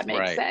 if that makes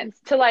Right. sense,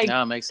 to like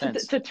No, it makes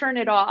sense. to turn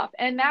it off.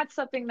 And that's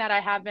something that I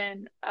have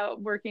been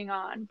working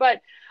on.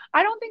 But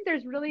I don't think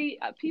there's really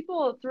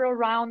people throw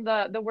around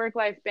the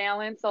work-life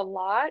balance a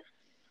lot.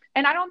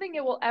 And I don't think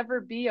it will ever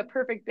be a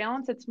perfect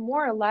balance. It's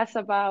more or less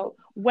about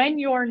when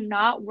you're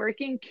not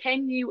working,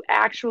 can you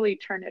actually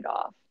turn it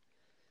off?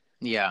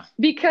 Yeah.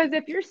 Because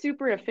if you're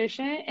super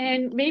efficient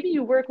and maybe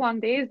you work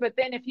long days, but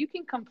then if you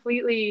can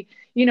completely,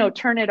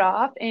 turn it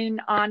off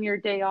and on your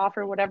day off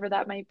or whatever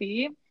that might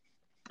be,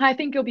 I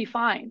think you'll be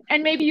fine.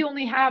 And maybe you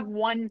only have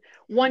one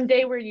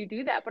day where you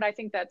do that, but I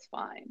think that's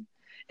fine.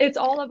 It's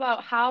all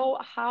about how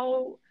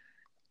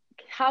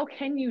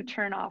can you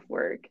turn off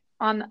work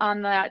on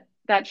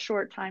that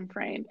short time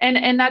frame.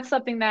 And that's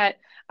something that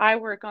I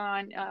work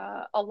on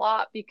a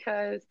lot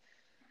because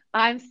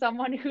I'm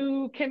someone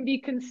who can be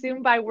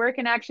consumed by work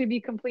and actually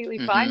be completely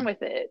fine Hmm.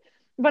 with it.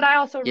 But I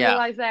also Yeah.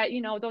 realize that,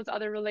 those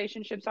other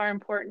relationships are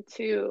important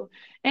too.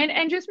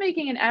 And just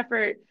making an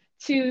effort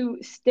to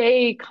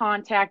stay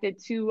contacted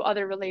to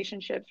other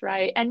relationships,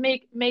 right? And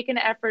make an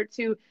effort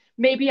to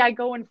maybe I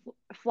go and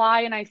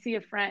fly and I see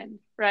a friend,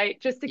 right?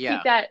 Just to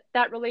keep Yeah.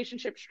 that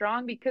relationship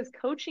strong because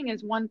coaching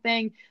is one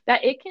thing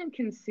that it can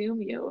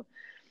consume you.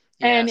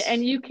 And Yes.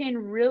 you can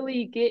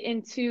really get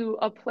into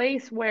a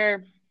place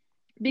where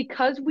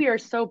because we are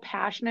so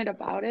passionate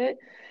about it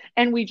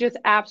and we just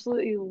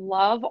absolutely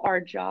love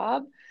our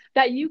job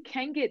that you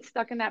can get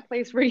stuck in that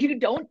place where you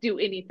don't do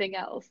anything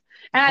else.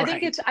 And Right. I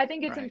think it's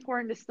Right.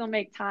 important to still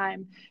make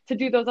time to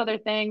do those other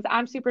things.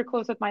 I'm super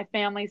close with my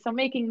family, so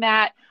making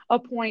that a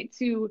point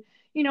to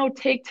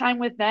take time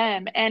with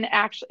them and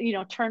actually,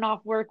 turn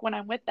off work when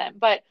I'm with them.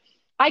 But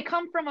I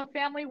come from a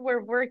family where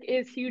work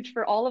is huge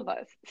for all of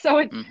us.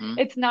 So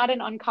it's not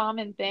an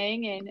uncommon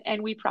thing,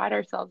 and we pride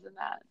ourselves in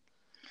that.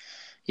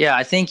 Yeah,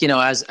 I think,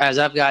 as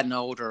I've gotten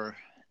older,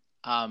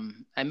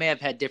 I may have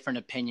had different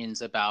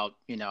opinions about,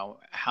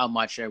 how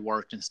much I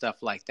worked and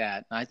stuff like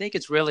that. And I think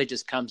it's really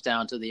just comes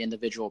down to the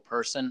individual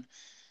person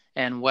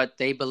and what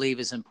they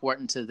believe is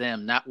important to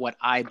them, not what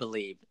I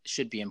believe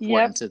should be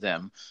important to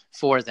them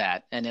for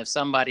that. And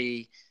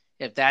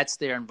if that's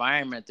their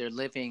environment, they're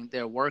living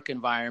their work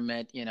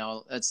environment,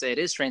 let's say it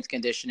is strength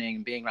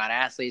conditioning, being around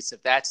athletes,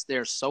 if that's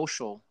their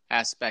social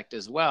aspect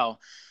as well,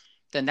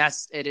 then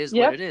it is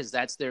what it is.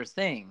 That's their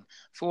thing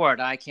for it.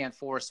 I can't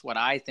force what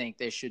I think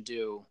they should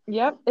do.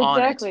 Yep,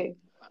 exactly.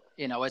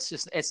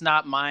 It's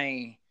not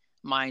my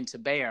mind to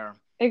bear.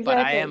 Exactly.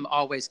 But I am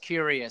always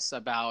curious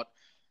about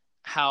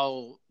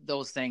how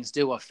those things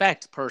do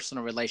affect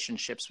personal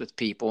relationships with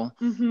people.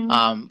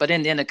 But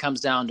in the end, it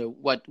comes down to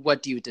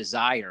what do you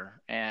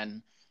desire?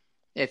 And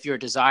if you're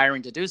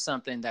desiring to do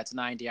something that's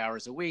 90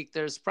 hours a week,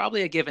 there's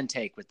probably a give and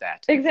take with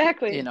that.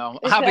 Exactly.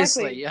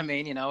 Obviously, I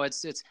mean,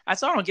 it's I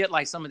don't get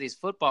like some of these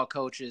football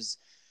coaches,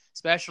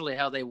 especially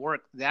how they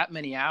work that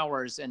many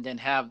hours and then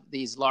have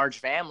these large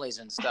families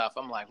and stuff.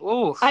 I'm like,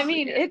 ooh. I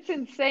mean, it's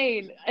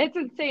insane. It's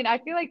insane. I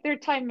feel like their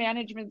time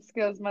management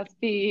skills must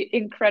be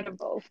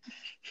incredible.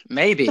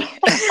 Maybe.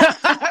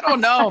 I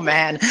don't know,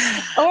 man.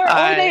 Or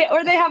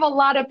they have a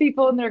lot of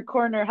people in their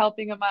corner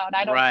helping them out.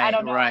 I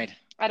don't know. Right.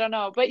 I don't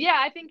know. But yeah,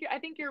 I think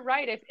you're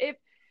right.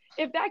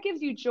 If that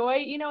gives you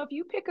joy, if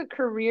you pick a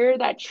career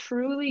that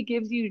truly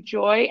gives you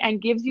joy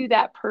and gives you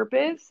that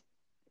purpose,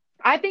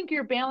 I think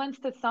your balance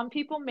to some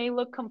people may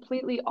look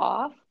completely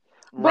off,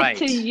 but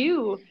to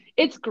you,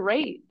 it's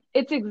great.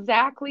 It's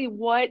exactly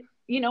what,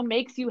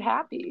 makes you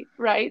happy,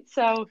 right?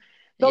 So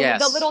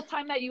the little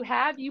time that you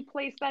have, you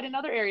place that in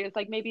other areas,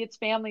 like maybe it's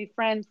family,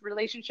 friends,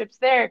 relationships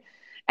there.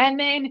 And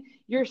then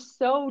you're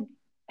so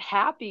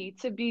happy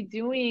to be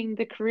doing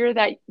the career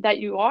that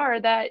you are,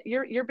 that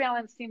your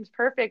balance seems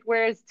perfect.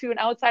 Whereas to an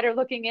outsider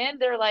looking in,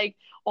 they're like,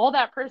 all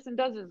that person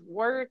does is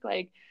work.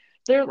 Like,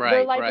 their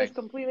life is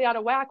completely out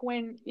of whack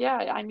when,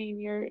 I mean,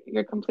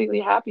 you're completely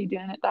happy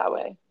doing it that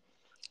way.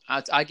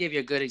 I'll give you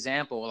a good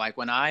example. Like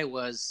when I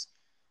was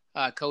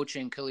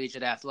coaching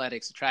collegiate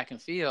athletics, track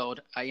and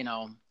field,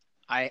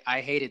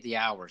 I hated the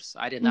hours.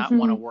 I did not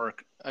want to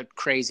work a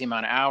crazy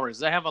amount of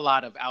hours. I have a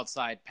lot of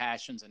outside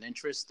passions and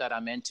interests that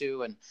I'm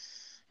into. And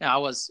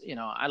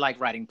I like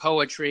writing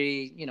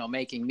poetry,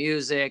 making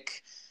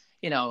music,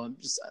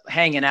 just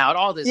hanging out,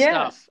 all this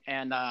stuff.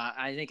 And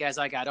I think as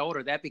I got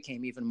older, that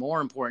became even more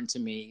important to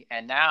me.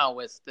 And now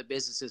with the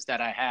businesses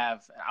that I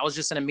have, I was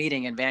just in a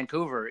meeting in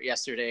Vancouver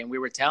yesterday, and we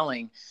were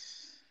telling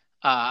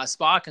a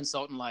spa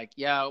consultant, like,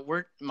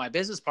 my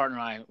business partner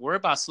and I, we're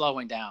about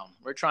slowing down.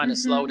 We're trying to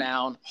slow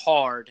down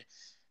hard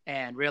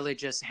and really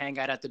just hang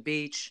out at the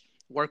beach,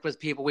 work with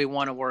people we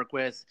want to work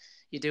with.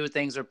 You do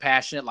things are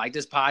passionate, like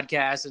this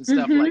podcast and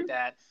stuff like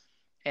that.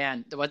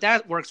 But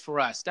that works for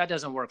us. That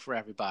doesn't work for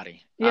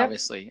everybody,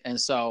 obviously. And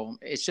so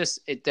it's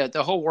just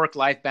the whole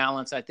work-life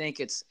balance. I think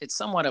it's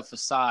somewhat a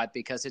facade,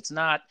 because it's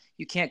not,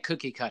 you can't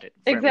cookie cut it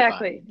for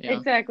exactly. everybody,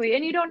 Exactly.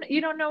 And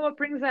you don't know what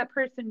brings that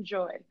person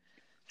joy.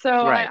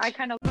 So I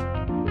kind of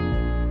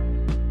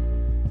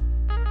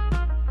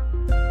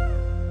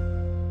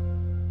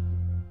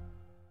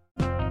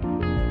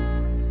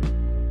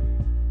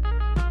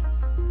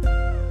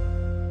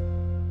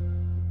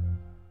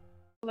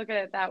look at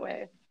it that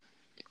way.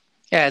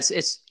 Yeah,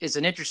 it's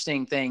an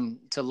interesting thing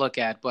to look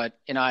at, but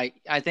I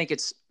think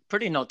it's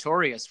pretty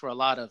notorious for a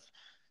lot of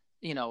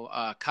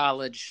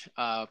college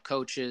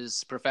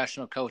coaches,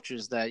 professional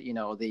coaches, that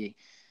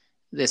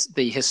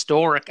the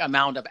historic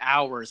amount of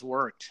hours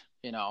worked,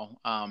 and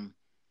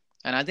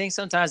I think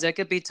sometimes that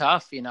could be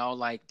tough,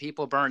 like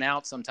people burn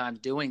out sometimes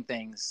doing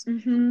things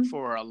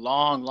for a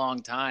long,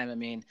 long time. I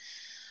mean,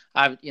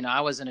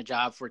 I was in a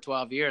job for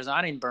 12 years.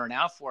 I didn't burn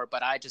out for it,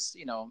 but I just,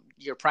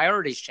 your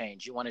priorities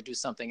change. You want to do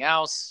something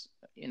else,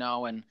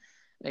 and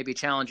maybe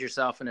challenge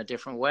yourself in a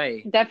different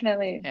way.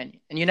 Definitely. And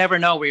you never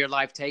know where your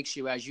life takes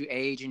you as you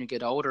age and you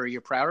get older.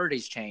 Your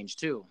priorities change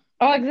too.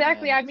 Oh,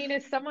 exactly. I mean,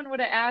 if someone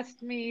would have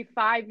asked me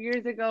 5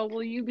 years ago,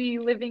 will you be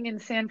living in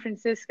San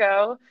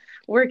Francisco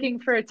working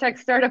for a tech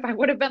startup? I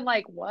would have been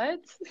like, what?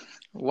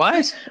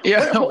 What?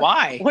 Yeah.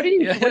 Why? What are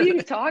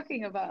you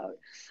talking about?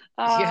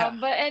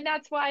 And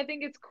that's why I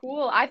think it's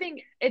cool. I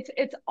think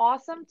it's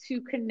awesome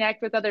to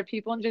connect with other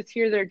people and just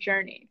hear their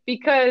journey,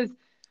 because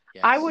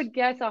I would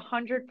guess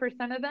 100%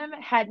 of them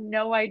had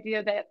no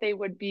idea that they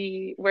would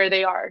be where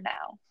they are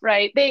now.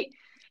 Right.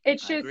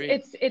 It's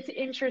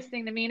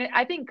interesting to me. And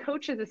I think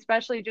coaches,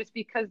 especially, just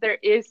because there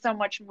is so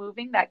much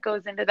moving that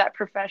goes into that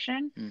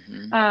profession,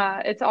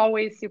 it's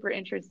always super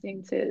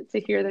interesting to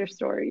hear their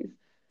stories.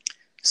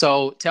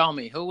 So tell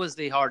me, who was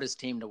the hardest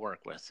team to work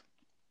with?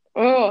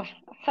 Oh,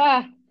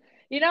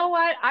 you know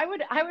what? I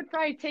would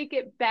probably take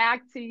it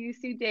back to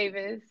UC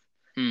Davis.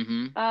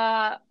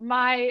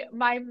 My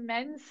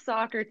men's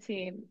soccer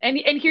team, and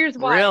here's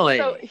why. Really?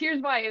 So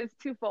here's why. It was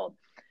twofold.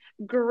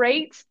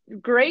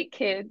 great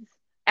kids.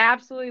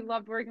 Absolutely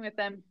loved working with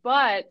them.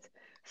 But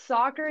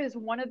soccer is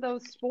one of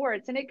those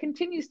sports, and it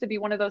continues to be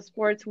one of those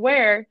sports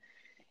where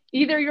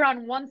either you're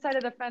on one side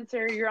of the fence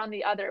or you're on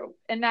the other.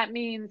 And that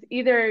means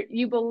either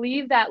you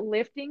believe that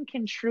lifting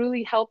can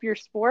truly help your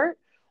sport,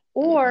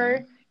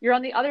 or you're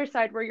on the other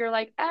side where you're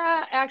like,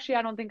 actually,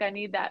 I don't think I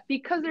need that,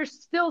 because there's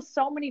still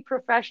so many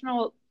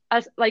professional,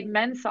 like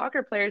men's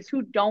soccer players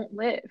who don't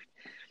lift.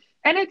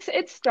 And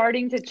it's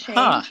starting to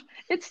change.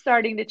 It's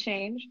starting to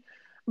change.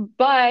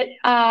 But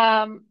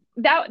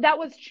that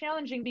was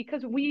challenging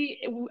because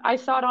I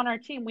saw it on our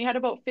team. We had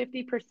about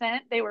 50%.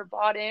 They were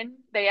bought in.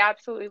 They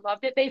absolutely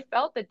loved it. They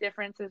felt the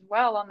difference as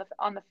well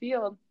on the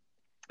field.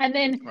 And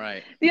then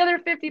the other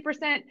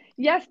 50%,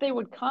 yes, they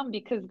would come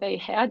because they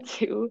had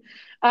to.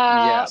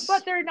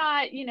 But they're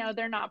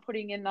not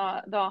putting in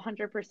the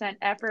 100%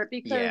 effort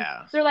because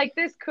they're like,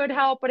 this could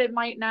help, but it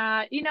might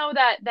not,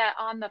 that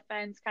on the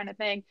fence kind of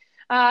thing.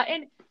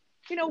 And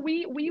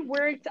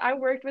I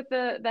worked with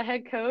the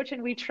head coach,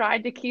 and we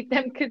tried to keep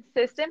them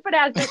consistent, but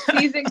as the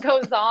season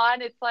goes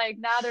on, it's like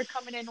now they're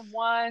coming in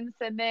once,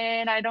 and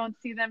then I don't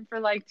see them for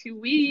like 2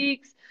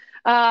 weeks.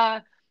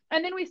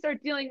 And then we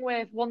start dealing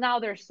with, well, now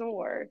they're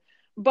sore,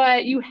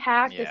 but you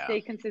have to stay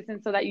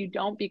consistent so that you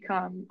don't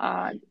become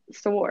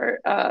sore.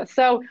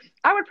 So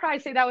I would probably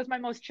say that was my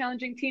most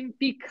challenging team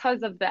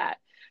because of that.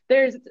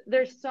 There's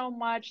so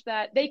much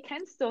that they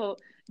can still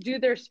do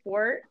their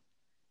sport.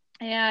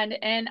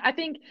 And I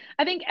think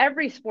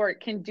every sport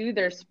can do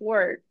their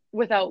sport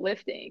without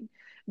lifting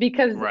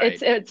because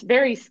it's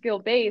very skill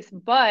based,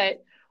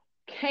 but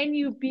can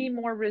you be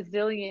more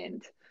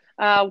resilient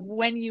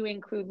when you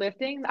include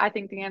lifting? I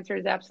think the answer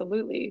is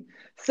absolutely.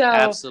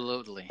 So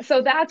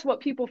that's what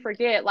people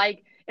forget.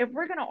 Like, if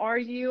we're going to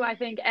argue, I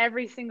think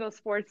every single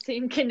sports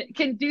team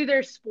can do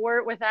their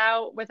sport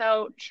without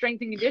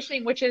strength and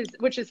conditioning, which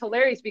is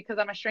hilarious because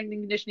I'm a strength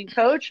and conditioning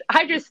coach.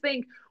 I just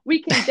think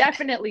we can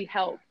definitely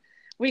help.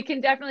 We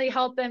can definitely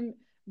help them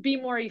be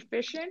more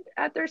efficient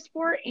at their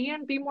sport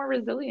and be more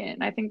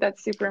resilient. I think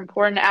that's super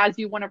important as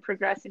you want to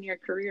progress in your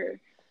career.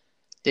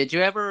 Did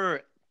you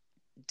ever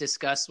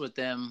discuss with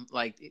them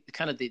like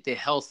kind of the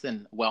health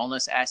and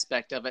wellness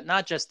aspect of it?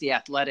 Not just the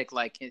athletic,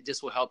 like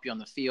this will help you on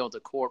the field, the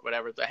court,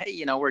 whatever, but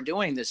hey, we're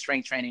doing this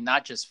strength training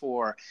not just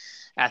for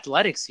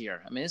athletics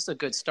here. I mean, it's a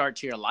good start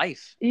to your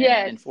life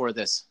and for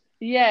this.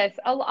 Yes,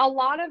 a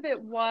lot of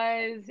it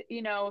was,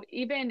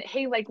 even,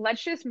 hey, like,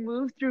 let's just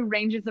move through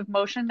ranges of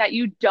motion that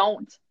you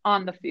don't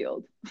on the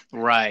field.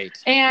 Right.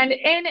 And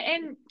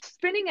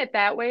spinning it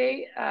that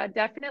way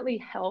definitely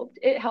helped.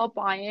 It helped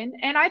buy-in.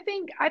 And I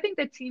think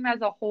the team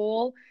as a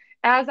whole,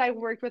 as I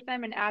worked with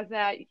them and as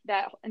that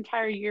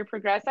entire year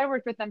progressed, I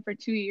worked with them for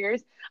 2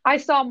 years, I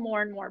saw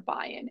more and more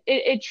buy-in.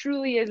 It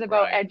truly is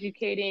about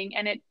educating,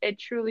 and it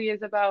truly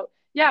is about,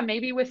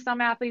 maybe with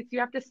some athletes,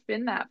 you have to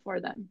spin that for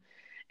them.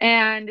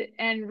 And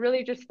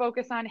really just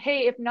focus on,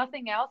 hey, if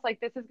nothing else, like,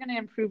 this is going to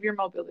improve your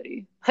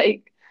mobility.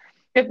 Like,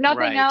 if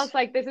nothing else,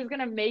 like, this is going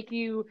to make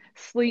you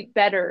sleep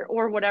better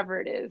or whatever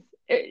it is.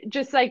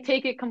 Just like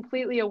take it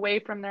completely away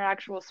from their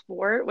actual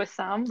sport with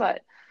some.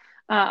 But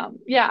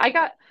I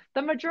got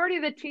the majority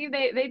of the team,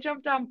 they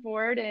jumped on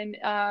board, and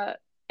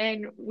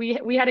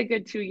we had a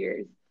good 2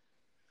 years.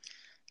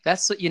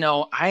 That's,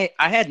 I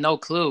had no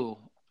clue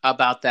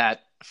about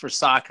that for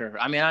soccer.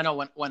 I mean, I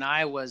know when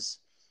I was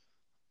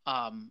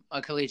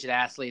a collegiate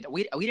athlete,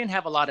 we didn't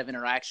have a lot of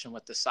interaction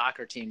with the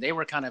soccer team. They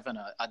were kind of in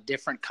a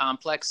different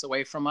complex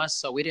away from us,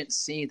 so we didn't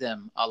see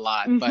them a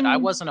lot. But I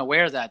wasn't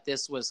aware that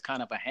this was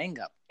kind of a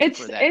hang-up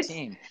for that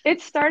team.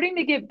 It's starting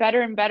to get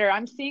better and better.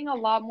 I'm seeing a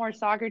lot more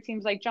soccer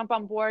teams like jump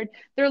on board.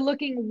 They're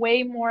looking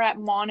way more at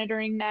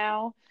monitoring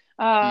now,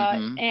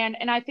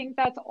 and I think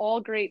that's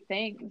all great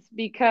things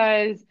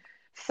because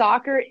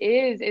soccer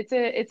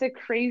it's a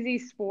crazy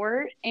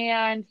sport,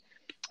 and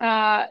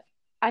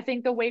I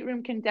think the weight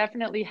room can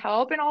definitely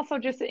help, and also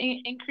just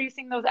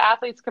increasing those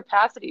athletes'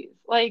 capacities.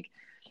 Like,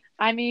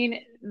 I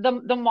mean, the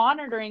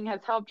monitoring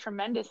has helped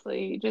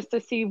tremendously just to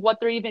see what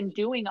they're even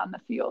doing on the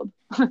field.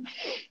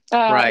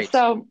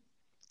 So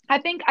I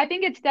think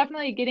it's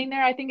definitely getting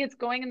there. I think it's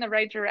going in the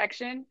right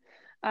direction.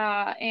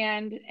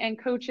 And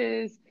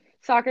coaches,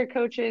 soccer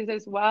coaches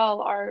as well,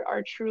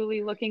 are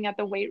truly looking at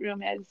the weight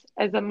room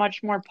as a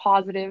much more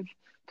positive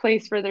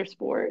place for their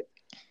sport.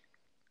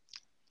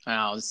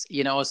 Wow,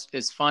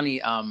 it's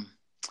funny.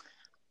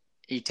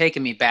 You're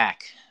taking me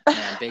back,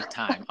 man, big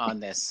time on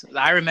this.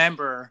 I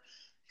remember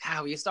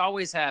how we used to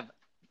always have,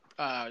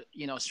 our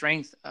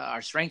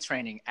strength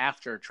training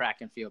after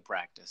track and field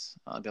practice.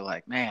 I'll be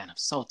like, man, I'm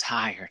so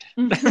tired.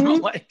 And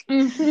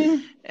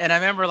I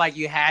remember like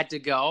you had to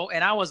go,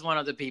 and I was one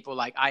of the people,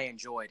 like, I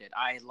enjoyed it.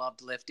 I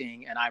loved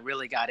lifting, and I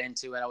really got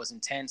into it. I was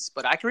intense,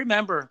 but I can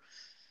remember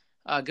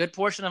a good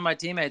portion of my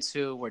teammates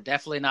who were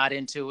definitely not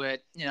into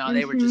it.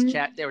 They were just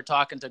they were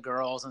talking to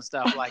girls and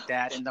stuff like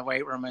that in the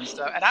weight room and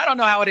stuff. And I don't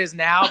know how it is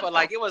now, but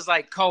like, it was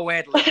like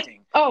co-ed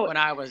lifting when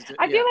I was.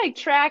 I feel like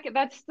track,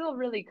 that's still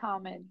really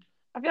common.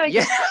 I feel like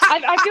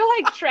I feel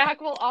like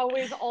track will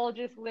always all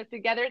just lift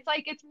together. It's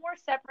like it's more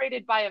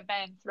separated by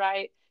events,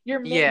 right?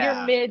 Your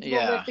Yeah, mids will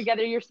live yeah,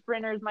 together, your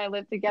sprinters might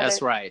live together.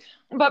 that's right.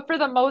 But for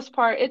the most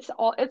part, it's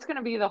going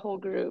to be the whole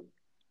group.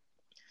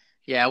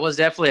 Yeah, it was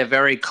definitely a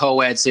very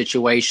co-ed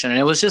situation. And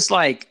it was just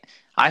like,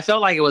 I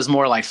felt like it was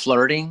more like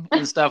flirting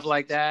and stuff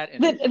like that.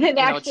 And, Then checking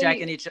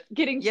actually each,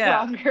 getting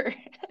yeah, stronger.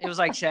 it was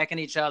like checking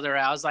each other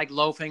out. It was like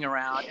loafing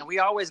around. And we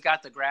always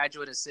got the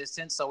graduate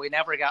assistant. So we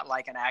never got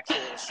like an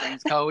actual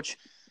strength coach.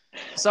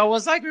 So it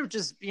was like we were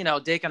just,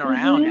 dicking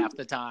around Mm-hmm. half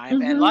the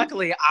time. And Mm-hmm.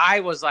 luckily, I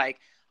was like,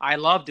 I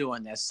love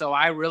doing this. So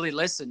I really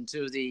listened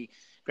to the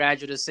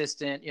graduate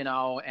assistant,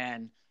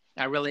 and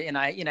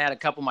I had a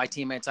couple of my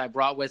teammates I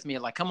brought with me,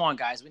 like, come on,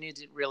 guys, we need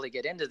to really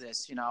get into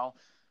this.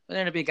 But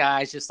then it'd be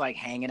guys just like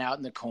hanging out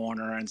in the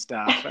corner and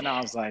stuff. And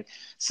I was like,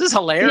 this is Yes.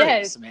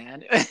 hilarious,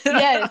 man.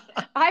 Yes.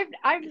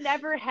 I've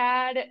never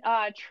had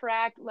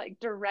track like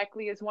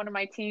directly as one of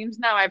my teams.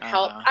 Now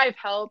Uh-huh. I've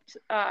helped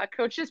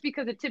coach just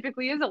because it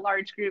typically is a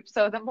large group,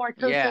 so the more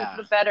coaches Yeah.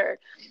 the better.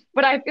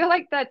 But I feel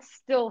like that's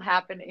still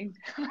happening.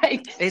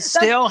 Like It's that's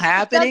still that's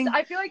happening.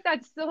 I feel like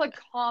that's still a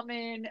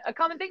common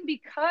thing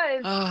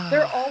because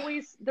they're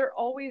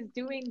always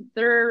doing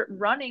their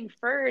running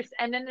first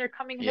and then they're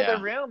coming into the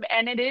Yeah. room,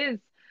 and it is,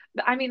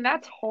 I mean,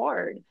 that's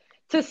hard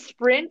to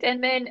sprint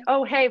and then,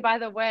 oh hey, by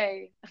the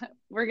way,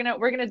 we're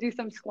gonna do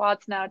some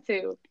squats now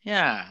too.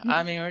 Yeah,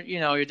 I mean,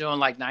 you're doing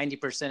like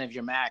 90% of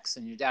your max,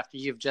 and after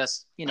you've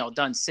just,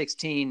 done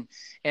 16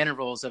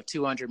 intervals of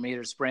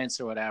 200-meter sprints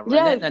or whatever, and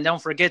Yes. then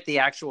don't forget the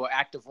actual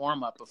active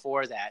warm up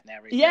before that and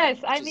Yes,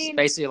 everything, I which is mean,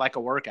 basically like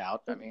a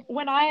workout. I mean,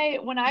 when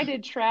I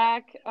did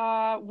track,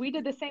 we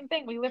did the same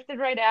thing. We lifted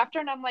right after,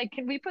 and I'm like,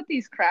 can we put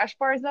these crash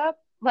bars up?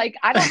 Like,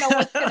 I don't know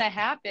what's gonna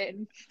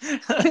happen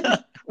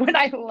when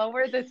I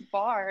lower this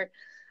bar.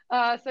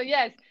 So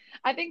yes,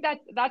 I think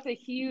that's a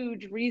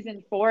huge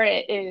reason for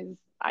it is,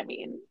 I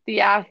mean,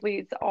 the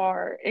athletes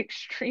are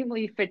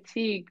extremely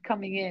fatigued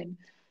coming in.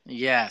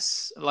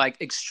 yes, like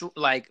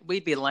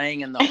we'd be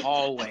laying in the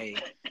hallway,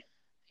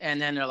 and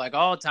then they're like,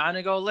 "Oh, time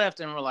to go lift,"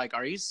 and we're like,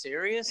 "Are you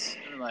serious?"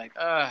 And we're like,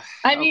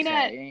 I mean,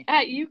 at okay,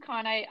 at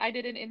UConn, I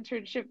did an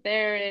internship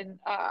there, and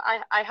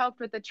I helped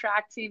with the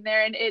track team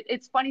there. And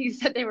it's funny you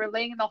said they were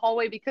laying in the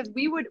hallway because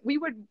we would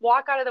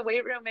walk out of the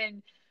weight room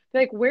and be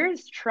like,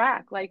 "Where's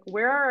track? Like,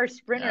 where are our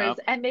sprinters?" yep,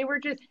 And they were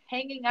just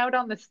hanging out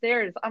on the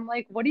stairs. I'm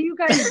like, "What are you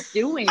guys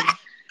doing?"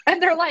 And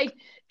they're like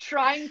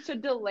trying to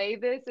delay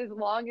this as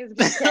long as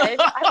we can.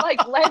 I'm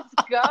like, "Let's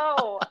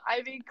go."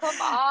 I mean, come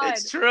on.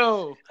 it's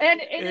true, And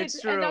that's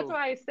true.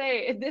 why I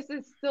say this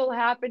is still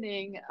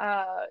happening.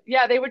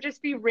 Yeah, they would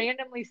just be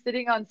randomly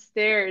sitting on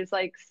stairs,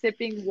 like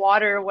sipping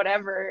water or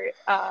whatever,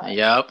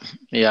 Yep,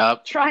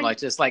 yep, trying like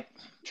just like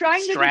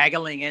trying to just,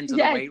 straggling into the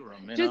yes, weight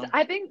room, just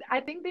I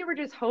think they were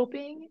just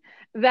hoping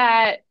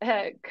that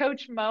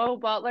Coach Mo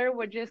Butler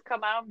would just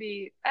come out and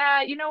be,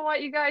 you know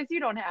what, you guys, you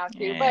don't have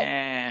to,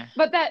 Yeah,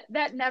 but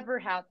that never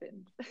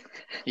happened.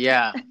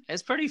 yeah,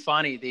 it's pretty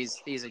funny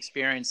these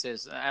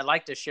experiences. I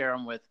like to share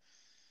them with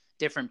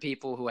different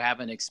people who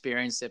haven't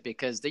experienced it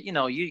because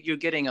you're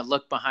getting a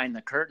look behind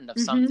the curtain of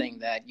Mm-hmm. something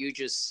that you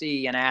just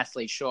see an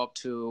athlete show up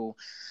to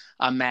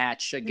a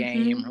match, a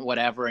game, Mm-hmm.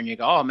 whatever, and you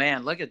go, oh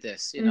man, look at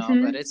this. But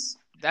Mm-hmm.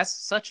 that's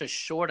such a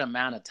short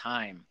amount of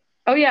time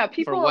Oh yeah, for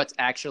people what's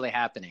actually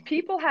happening.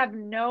 people have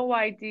no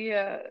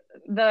idea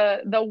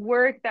the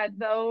work that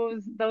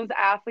those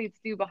athletes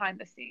do behind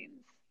the scenes.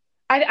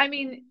 I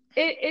mean,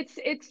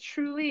 it's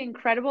truly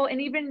incredible,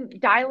 and even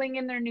dialing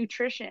in their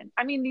nutrition.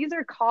 I mean, these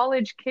are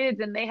college kids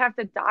and they have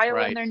to dial in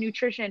Right. their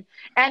nutrition,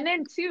 and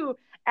then to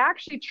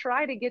actually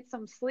try to get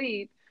some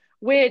sleep,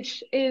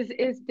 which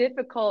is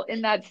difficult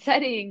in that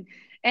setting.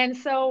 And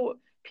so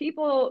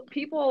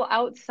people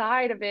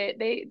outside of it,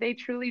 they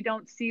truly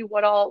don't see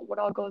what all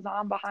goes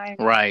on behind.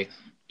 Right.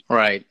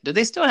 Right. Do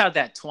they still have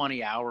that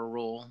 20-hour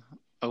rule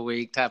a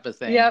week type of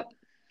thing? Yep.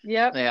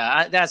 Yep.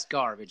 Yeah, that's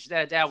garbage.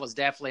 That was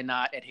definitely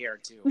not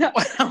adhered to. No.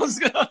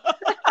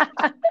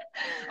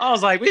 I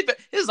was like, this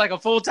is like a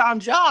full-time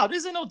job. This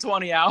isn't no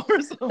 20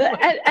 hours.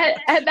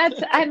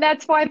 And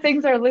that's why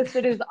things are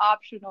listed as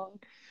optional.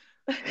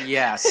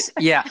 Yes.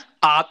 Yeah.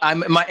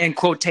 I'm in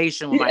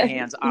quotation with my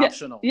hands,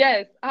 optional.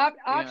 Yes. Yeah.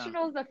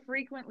 Optional is a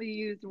frequently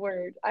used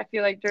word, I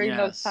feel like, during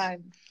those Yes.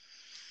 times.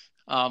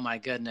 Oh my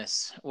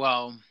goodness.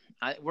 Well,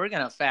 we're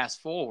gonna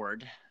fast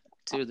forward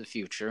to the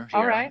future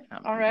All here. right.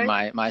 All right.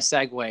 My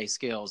segue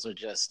skills are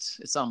it's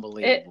It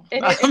unbelievable.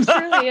 it, it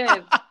truly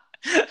is.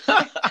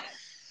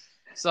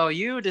 So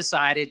you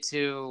decided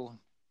to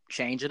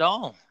change it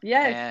all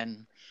Yes.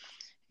 and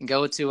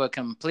go to a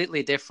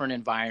completely different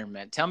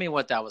environment. Tell me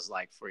what that was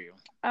like for you.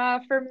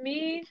 For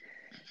me,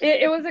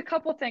 it was a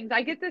couple things.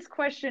 I get this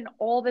question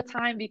all the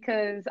time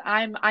because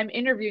I'm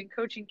interviewing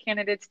coaching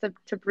candidates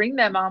to bring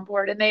them on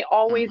board, and they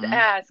always Mm-hmm.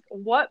 ask,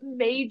 "What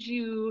made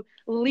you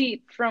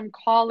leap from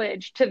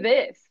college to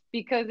this?"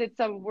 Because it's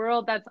a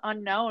world that's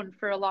unknown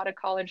for a lot of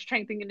college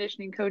strength and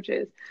conditioning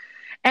coaches.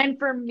 And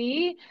for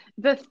me,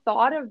 the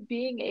thought of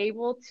being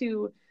able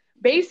to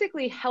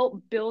basically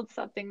help build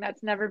something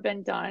that's never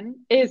been done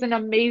is an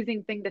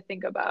amazing thing to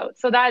think about.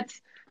 So that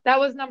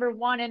was number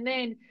one. And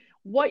then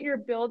what you're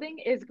building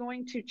is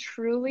going to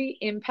truly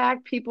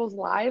impact people's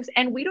lives,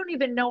 and we don't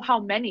even know how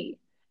many.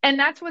 And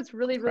that's what's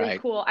really, really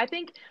Right. cool. I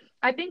think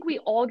we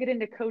all get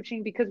into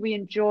coaching because we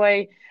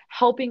enjoy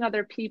helping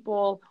other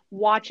people,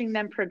 watching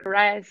them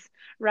progress,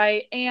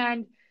 right?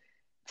 And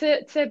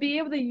to be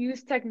able to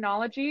use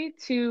technology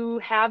to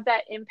have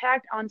that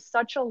impact on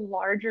such a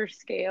larger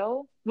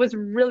scale was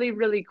really,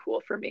 really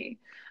cool for me.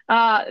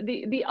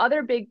 The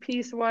other big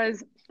piece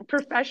was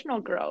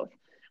professional growth.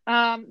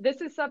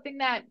 This is something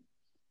that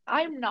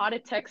I'm not a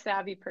tech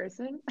savvy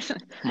person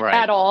Right.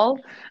 at all.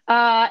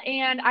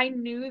 And I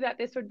knew that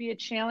this would be a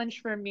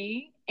challenge for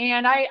me.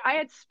 And I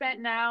had spent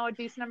now a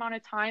decent amount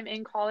of time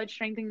in college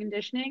strength and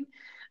conditioning.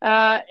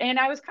 And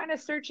I was kind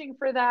of searching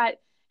for that,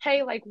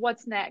 hey, like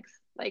what's next?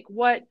 Like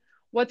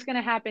what's going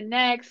to happen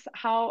next?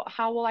 How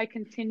will I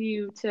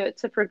continue to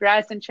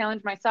progress and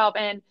challenge myself?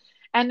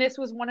 And this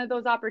was one of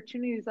those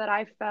opportunities that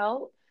I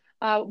felt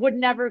would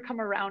never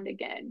come around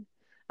again.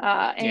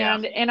 Yeah.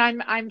 And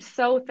I'm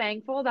so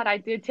thankful that I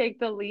did take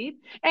the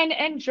leap.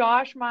 And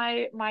Josh,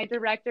 my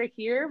director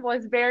here,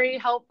 was very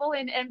helpful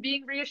in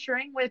being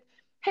reassuring with,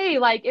 hey,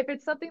 like if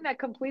it's something that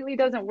completely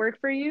doesn't work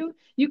for you,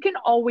 you can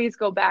always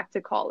go back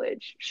to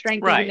college,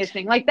 strength and Right.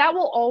 conditioning. Like that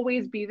will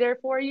always be there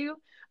for you,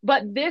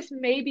 but this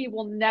maybe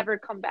will never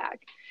come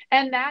back.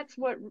 And that's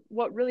what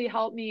really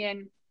helped me.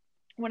 And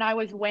when I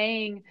was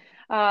weighing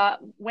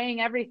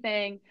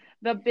everything,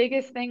 the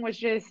biggest thing was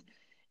just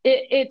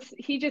it's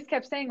he just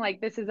kept saying like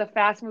this is a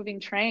fast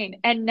moving train,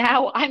 and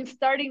now I'm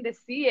starting to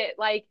see it.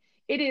 Like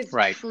it is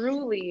Right.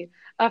 truly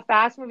a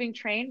fast moving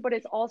train, but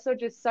it's also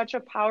just such a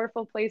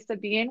powerful place to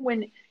be in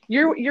when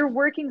you're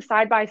working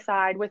side by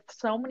side with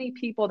so many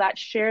people that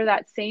share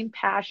that same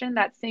passion,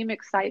 that same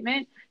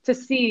excitement to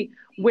see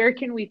where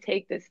can we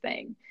take this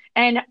thing,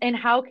 and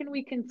how can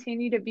we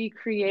continue to be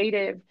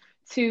creative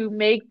to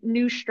make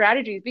new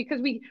strategies,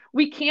 because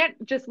we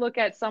can't just look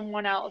at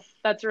someone else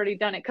that's already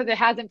done it because it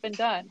hasn't been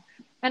done.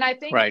 And I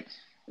think Right.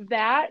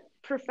 that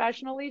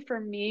professionally for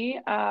me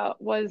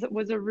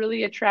was a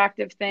really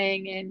attractive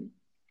thing. And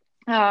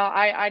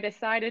I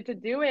decided to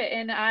do it,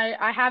 and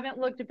I haven't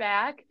looked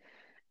back.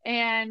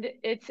 And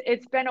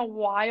it's been a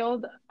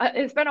wild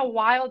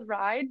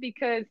ride,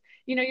 because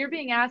you're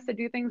being asked to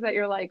do things that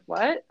you're like,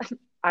 what?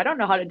 I don't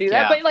know how to do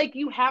that, Yeah. but like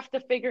you have to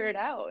figure it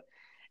out.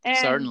 and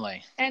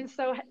Certainly. and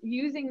so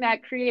using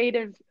that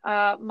creative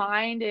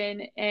mind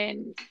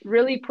and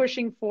really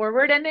pushing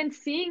forward and then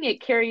seeing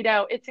it carried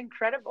out, it's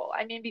incredible.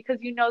 I mean,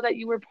 because you know that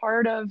you were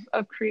part of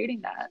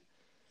creating that.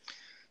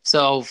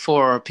 So,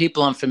 for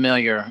people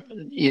unfamiliar,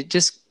 you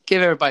just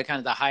give everybody kind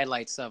of the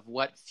highlights of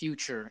what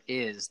Future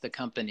is, the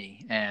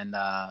company, and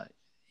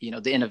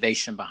the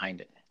innovation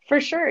behind it. For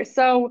sure.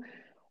 So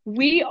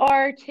we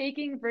are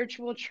taking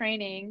virtual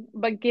training,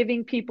 but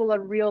giving people a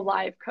real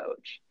live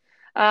coach.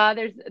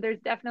 There's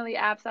definitely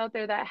apps out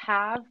there that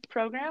have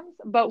programs,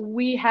 but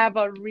we have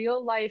a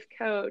real life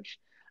coach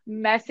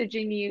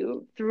messaging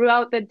you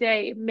throughout the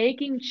day,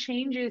 making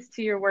changes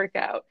to your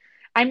workout.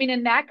 I mean,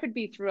 and that could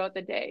be throughout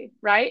the day,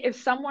 right? If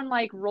someone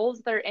like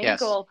rolls their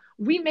Yes. ankle,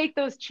 we make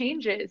those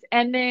changes,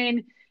 and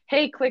then,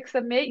 hey, click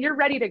submit, you're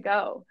ready to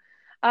go.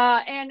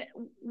 And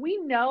we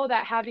know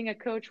that having a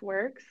coach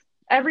works.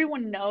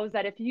 Everyone knows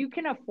that if you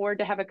can afford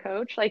to have a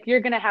coach, like you're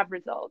going to have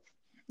results.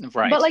 But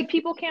Right. like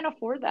people can't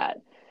afford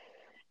that.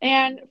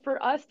 And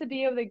for us to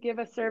be able to give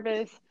a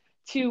service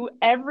to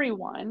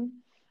everyone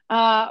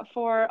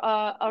for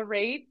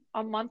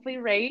a monthly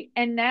rate,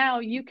 and now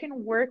you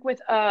can work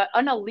with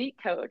an elite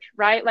coach,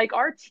 right? Like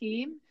our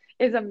team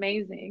is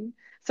amazing.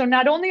 So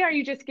not only are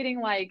you just getting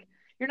like,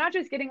 you're not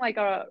just getting like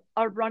a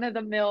run of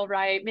the mill,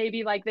 right?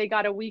 Maybe like they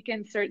got a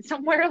weekend cert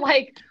somewhere.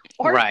 Like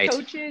our Right.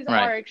 coaches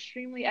Right. are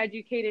extremely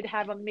educated,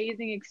 have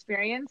amazing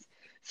experience.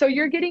 So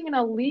you're getting an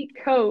elite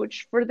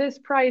coach for this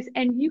price,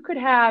 and you could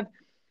have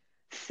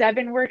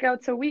 7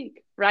 workouts a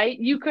week, right?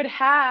 You could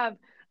have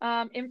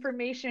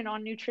information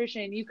on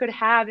nutrition. You could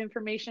have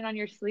information on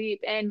your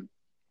sleep, and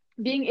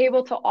being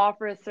able to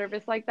offer a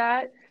service like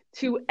that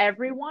to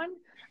everyone,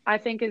 I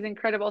think is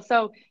incredible.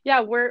 So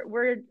yeah, we're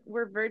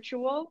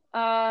virtual,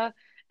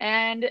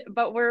 and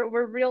but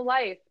we're real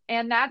life,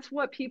 and that's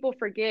what people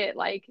forget.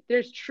 Like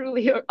there's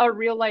truly a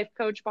real life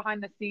coach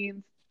behind the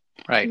scenes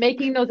Right.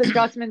 making those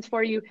adjustments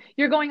for you.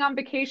 You're going on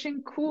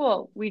vacation,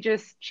 cool. We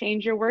just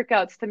change your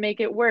workouts to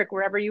make it work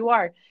wherever you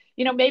are.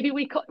 Maybe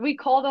we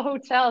call the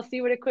hotel,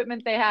 see what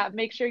equipment they have,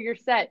 make sure you're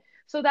set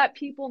so that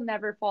people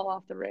never fall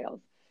off the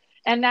rails.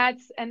 And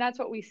that's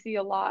what we see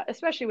a lot,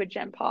 especially with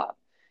Gen Pop.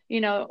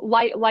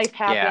 Life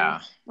happens. Yeah.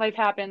 Life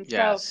happens. So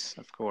Yes.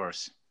 Of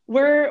course.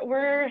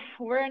 we're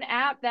an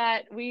app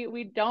that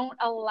we don't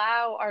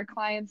allow our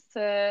clients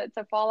to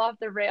fall off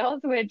the rails,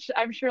 which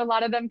I'm sure a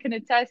lot of them can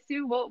attest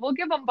to. We'll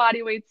give them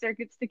body weight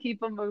circuits to keep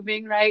them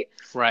moving, right?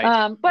 Right.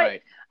 But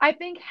Right. I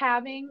think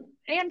having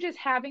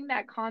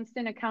that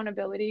constant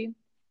accountability,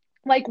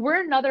 like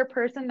we're another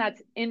person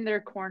that's in their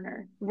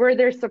corner. We're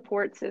their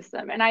support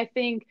system, and I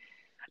think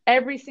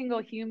every single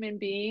human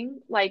being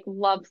like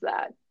loves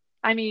that.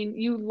 I mean,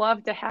 you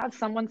love to have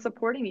someone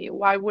supporting you.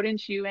 Why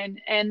wouldn't you?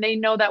 And they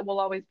know that we'll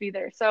always be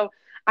there. So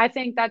I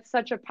think that's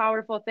such a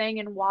powerful thing,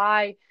 and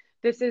why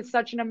this is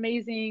such an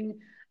amazing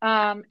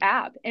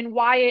app, and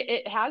why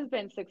it has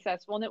been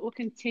successful, and it will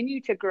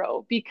continue to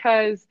grow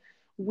because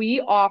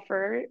we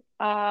offer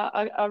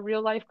a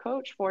real life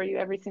coach for you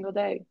every single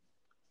day.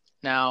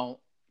 Now,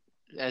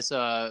 this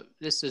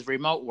is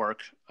remote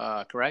work,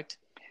 correct?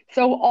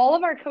 So all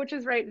of our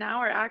coaches right now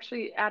are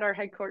actually at our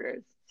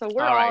headquarters. So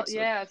we're all, right,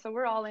 yeah, so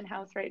we're all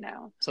in-house right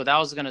now. So that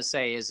was going to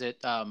say, is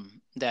it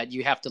that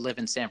you have to live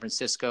in San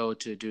Francisco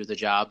to do the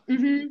job?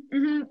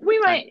 We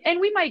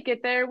might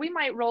get there. We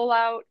might roll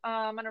out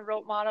on a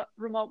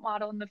remote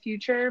model in the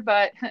future,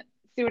 but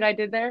see what I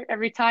did there?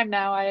 Every time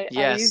now I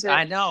use it.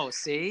 I know.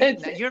 See,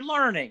 you're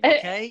learning,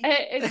 okay?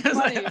 It's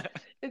funny.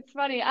 It's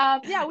funny.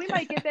 Yeah, we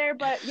might get there,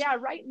 but yeah,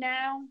 right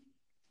now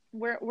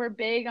we're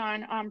big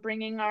on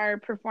bringing our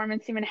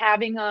performance team and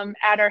having them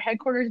at our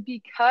headquarters,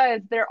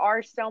 because there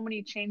are so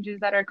many changes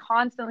that are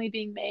constantly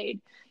being made,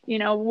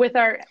 with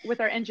our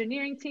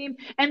engineering team,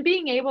 and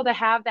being able to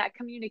have that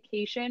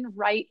communication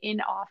right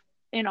in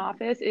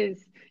office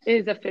is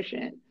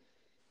efficient.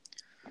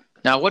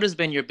 Now, what has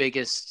been your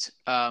biggest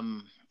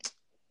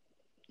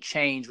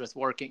change with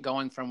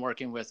going from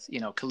working with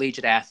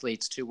collegiate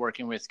athletes to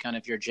working with kind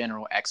of your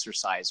general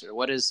exerciser?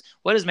 What has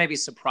maybe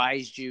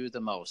surprised you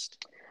the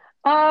most?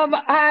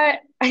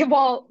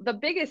 Well, the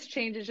biggest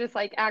change is just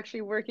like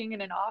actually working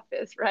in an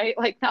office, right?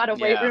 Like not a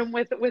weight room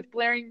with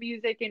blaring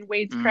music and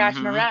weights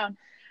crashing around.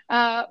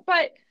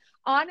 But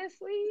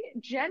honestly,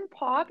 Gen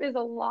Pop is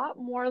a lot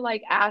more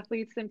like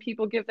athletes than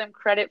people give them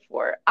credit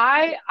for.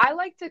 I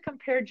like to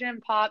compare Gen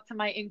Pop to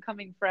my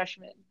incoming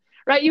freshmen.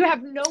 Right? You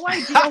have no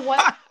idea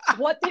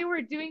what they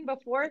were doing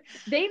before.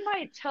 They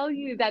might tell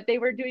you that they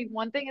were doing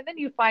one thing, and then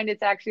you find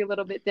it's actually a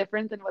little bit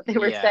different than what they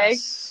were saying.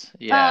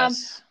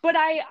 Yes. But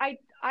I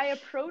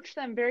approach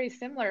them very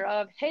similar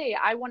of, hey,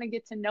 I want to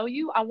get to know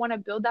you. I want to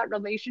build that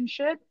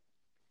relationship.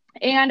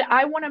 And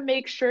I want to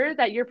make sure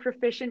that you're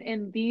proficient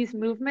in these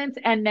movements,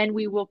 and then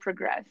we will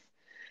progress.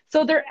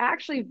 So they're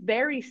actually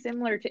very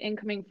similar to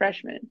incoming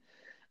freshmen.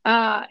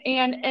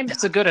 And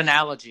it's a good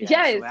analogy.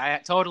 Yes,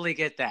 I totally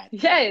get that.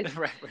 Yes,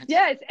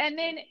 yes. And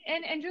then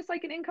and just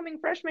like an incoming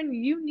freshman,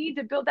 you need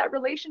to build that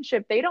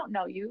relationship. They don't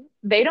know you.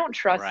 They don't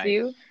trust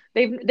you.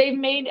 They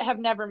may have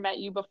never met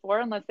you before,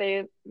 unless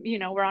they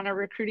were on a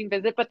recruiting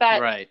visit. But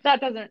that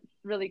doesn't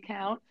really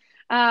count.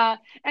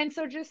 And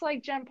so just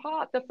like Gen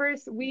Pop, the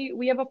first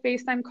we have a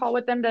FaceTime call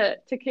with them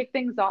to kick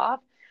things off.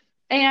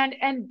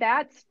 And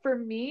that's, for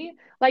me,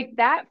 like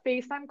that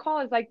FaceTime call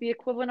is like the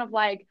equivalent of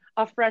like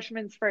a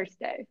freshman's first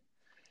day.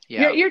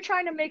 Yeah. You're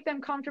trying to make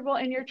them comfortable,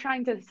 and you're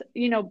trying to,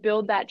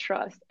 build that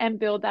trust and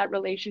build that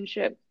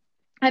relationship.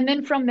 And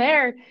then from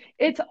there,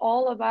 it's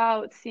all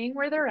about seeing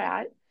where they're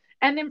at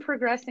and then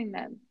progressing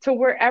them to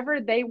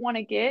wherever they want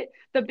to get.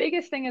 The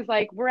biggest thing is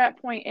like, we're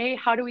at point A,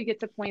 how do we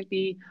get to point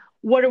B?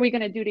 What are we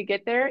going to do to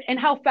get there? And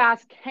how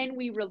fast can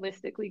we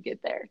realistically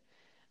get there?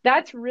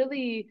 That's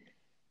really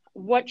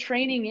what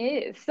training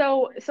is.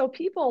 So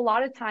people a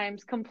lot of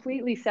times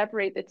completely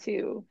separate the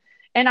two.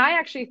 And I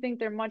actually think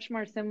they're much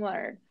more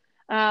similar.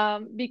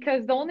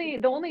 Because the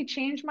only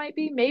change might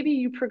be maybe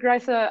you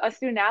progress a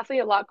student athlete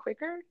a lot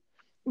quicker,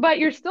 but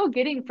you're still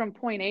getting from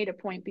point A to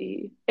point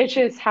B. It's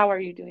just, how are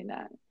you doing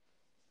that?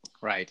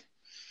 Right.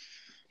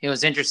 It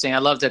was interesting. I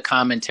love the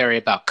commentary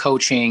about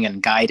coaching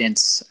and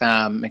guidance,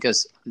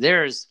 because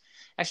there's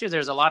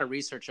a lot of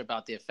research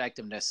about the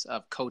effectiveness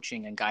of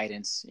coaching and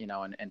guidance,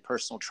 and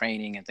personal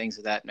training and things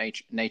of that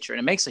nature. And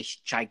it makes a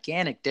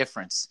gigantic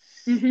difference.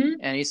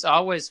 Mm-hmm. And it's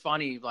always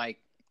funny, like,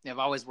 I've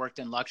always worked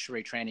in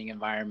luxury training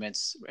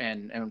environments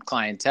and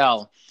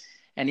clientele.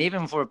 And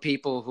even for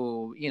people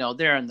who,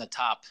 they're in the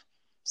top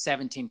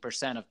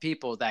 17% of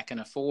people that can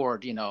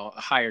afford,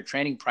 higher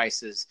training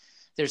prices,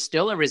 there's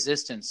still a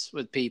resistance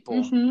with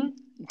people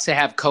to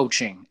have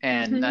coaching.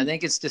 And I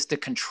think it's just the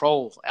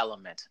control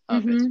element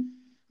of it.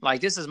 Like,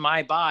 this is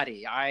my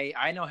body.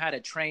 I know how to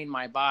train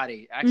my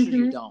body. Actually,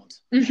 you don't,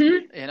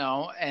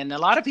 and a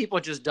lot of people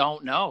just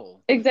don't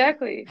know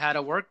exactly how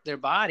to work their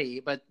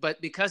body.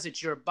 But because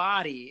it's your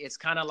body, it's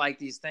kind of like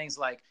these things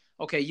like,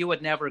 okay, you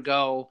would never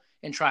go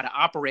and try to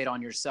operate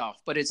on yourself,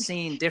 but it's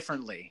seen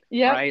differently,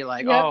 right?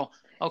 Like, oh,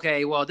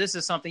 okay, well, this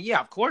is something,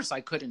 of course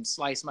I couldn't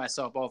slice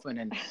myself open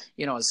and,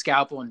 a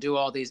scalpel and do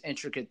all these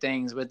intricate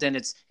things, but then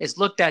it's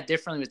looked at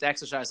differently with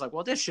exercise. Like,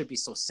 well, this should be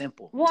so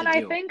simple. Well, and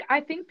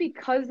I think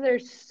because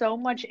there's so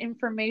much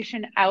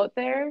information out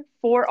there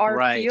for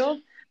our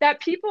field,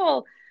 that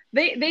people,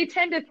 they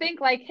tend to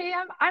think like, hey,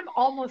 I'm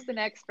almost an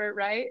expert,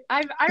 right?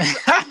 I've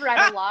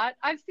read a lot.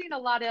 I've seen a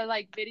lot of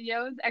like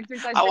videos,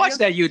 exercise I videos. watched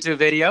that YouTube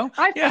video.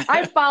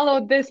 I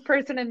followed this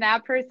person and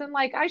that person.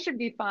 Like, I should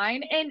be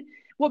fine. And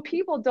what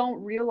people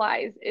don't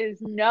realize is,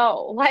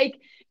 no,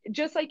 like,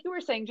 just like you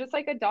were saying, just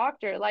like a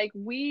doctor, like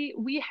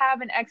we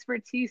have an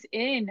expertise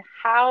in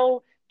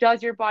how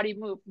does your body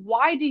move?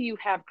 Why do you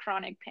have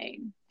chronic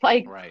pain?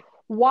 Like,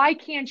 why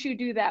can't you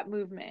do that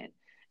movement?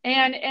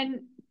 And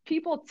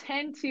people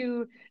tend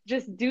to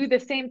just do the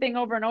same thing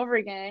over and over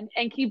again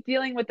and keep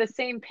dealing with the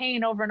same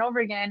pain over and over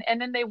again. And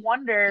then they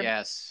wonder,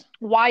 yes,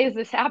 why is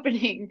this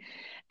happening?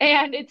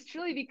 And it's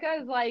truly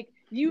because like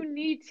you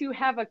need to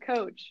have a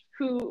coach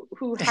who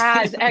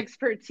has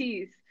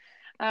expertise.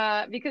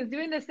 Because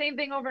doing the same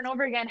thing over and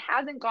over again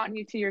hasn't gotten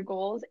you to your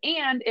goals,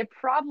 and yeah,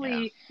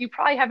 you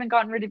probably haven't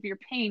gotten rid of your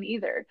pain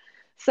either.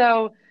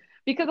 So,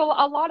 because a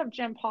lot of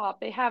Gen Pop,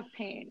 they have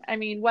pain. I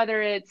mean,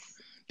 whether it's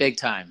big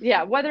time,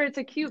 yeah, whether it's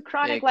acute,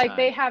 chronic, big like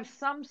they time. have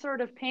some sort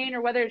of pain,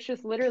 or whether it's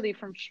just literally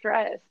from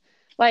stress,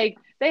 like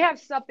they have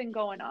something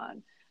going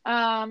on.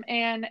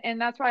 And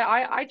that's why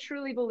I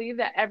truly believe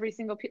that every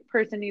single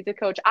person needs a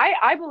coach.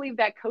 I believe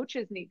that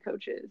coaches need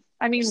coaches.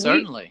 I mean,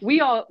 Certainly.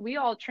 we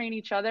all train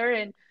each other,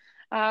 and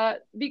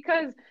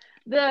because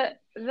the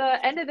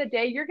end of the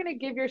day, you're going to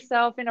give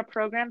yourself in a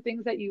program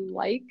things that you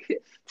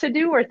like to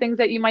do or things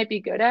that you might be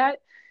good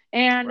at.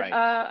 And Right.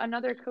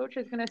 another coach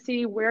is going to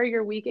see where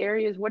your weak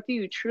areas, what do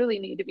you truly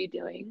need to be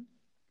doing?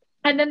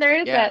 And then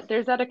there's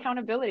that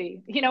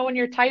accountability. You know, when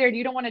you're tired,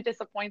 you don't want to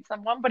disappoint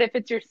someone, but if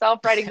it's yourself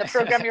writing the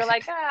program, you're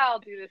like, I'll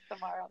do this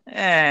tomorrow.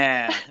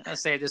 I'll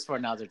save this for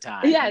another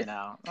time. Yes.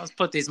 Let's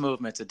put these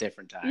movements at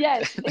different times.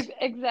 Yes,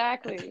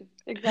 exactly.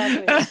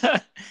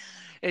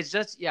 It's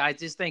just, yeah, I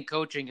just think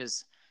coaching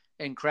is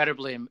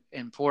incredibly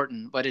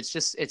important, but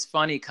it's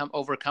funny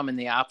overcoming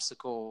the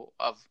obstacle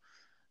of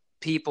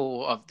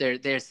people of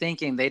they're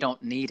thinking they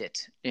don't need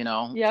it,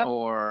 Yep.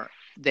 or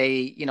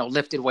they,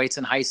 lifted weights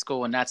in high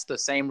school and that's the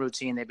same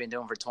routine they've been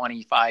doing for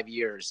 25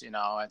 years.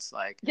 It's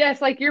like,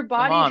 yes, like your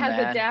body has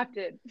man.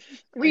 Adapted.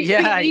 We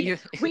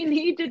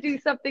need to do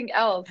something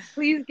else.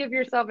 Please give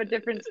yourself a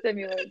different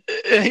stimulus.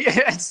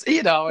 It's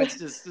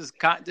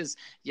just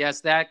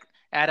yes, that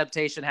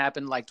adaptation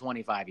happened like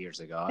 25 years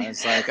ago.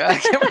 It's like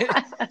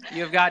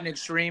you've gotten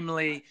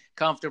extremely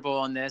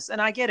comfortable in this, and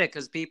I get it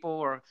because people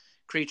are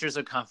creatures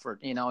of comfort,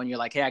 and you're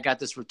like, hey, I got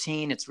this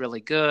routine, it's really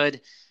good,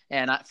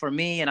 and for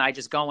me, and I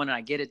just go in and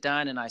I get it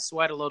done and I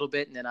sweat a little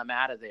bit and then I'm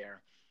out of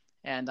there.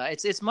 And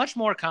it's much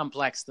more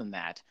complex than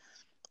that,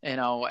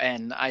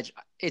 and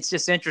it's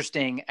just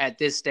interesting at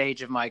this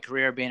stage of my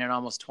career, being in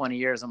almost 20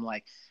 years, I'm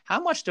like, how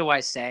much do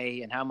I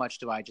say and how much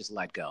do I just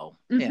let go?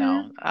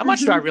 How much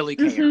do I really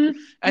care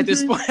at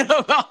this point?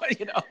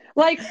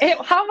 Like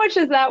how much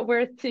is that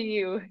worth to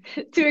you?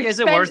 Is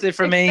it worth it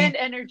for me? Spend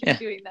energy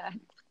doing that.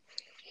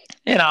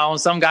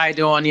 Some guy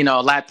doing,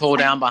 lat pull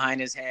down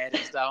behind his head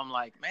and stuff. I'm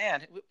like,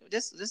 man,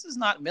 this is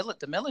not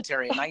the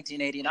military in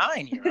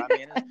 1989 here.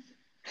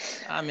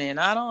 I mean,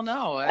 I don't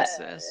know.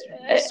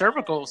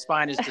 Cervical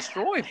spine is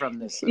destroyed from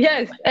this.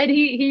 Yes, and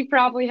he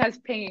probably has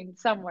pain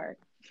somewhere,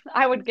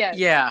 I would guess.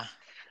 Yeah,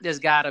 there's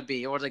got to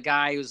be. Or the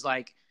guy who's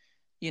like,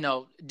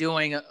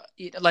 doing,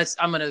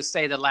 I'm going to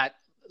say the lat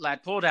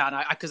pull down,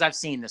 because I've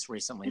seen this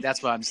recently.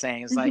 That's what I'm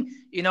saying. It's like,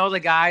 the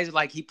guy,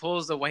 like, he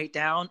pulls the weight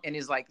down and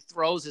he's like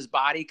throws his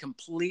body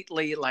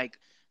completely like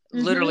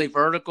literally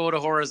vertical to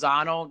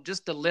horizontal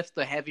just to lift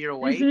the heavier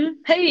weight.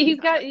 Hey, he's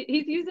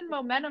using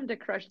momentum to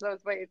crush those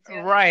weights.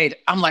 Yeah. Right.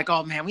 I'm like,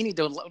 oh man, we need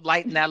to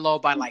lighten that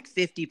load by like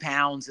 50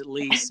 pounds at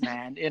least,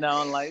 man.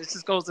 Like, it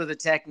just goes to the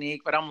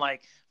technique. But I'm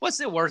like, what's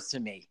it worth to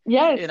me?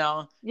 Yes.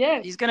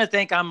 Yes. He's gonna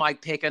think I'm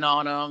like picking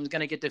on him. He's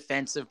gonna get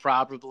defensive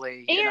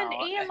probably.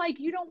 And like,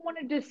 you don't want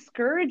to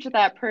discourage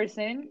that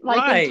person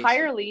like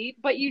entirely,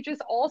 but you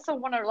just also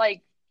want to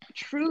like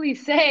truly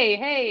say,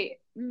 hey,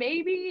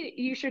 maybe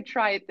you should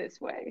try it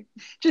this way.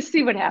 Just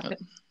see what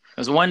happens.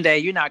 Because one day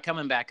you're not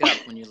coming back up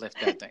when you lift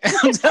that thing.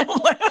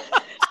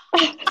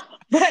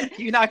 But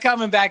you're not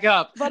coming back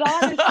up. But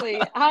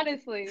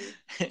honestly,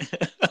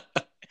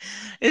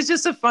 it's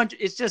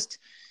just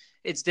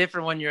it's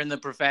different when you're in the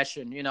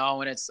profession, and I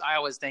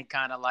always think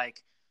kind of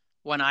like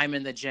when I'm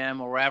in the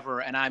gym or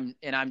wherever, and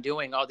I'm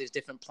doing all these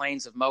different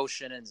planes of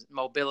motion and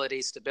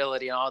mobility,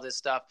 stability, and all this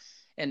stuff.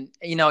 And,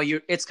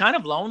 it's kind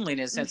of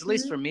loneliness, at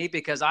least for me,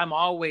 because I'm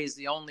always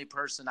the only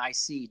person I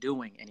see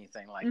doing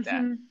anything like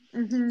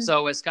that.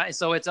 So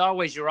it's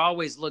always, you're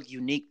always look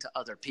unique to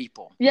other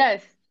people.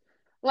 Yes.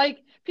 Like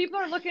people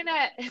are looking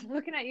at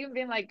you and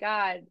being like,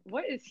 God,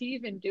 what is he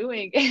even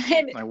doing?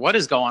 And like, what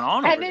is going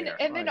on over there?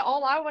 And then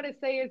all I want to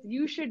say is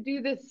you should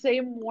do the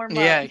same warm up.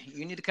 Yeah,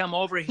 you need to come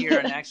over here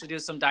and actually do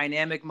some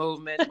dynamic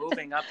movement,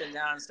 moving up and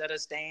down instead of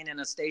staying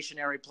in a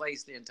stationary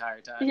place the entire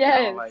time.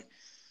 Yes.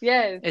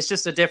 Yes. It's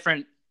just a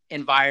different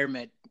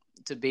environment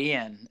to be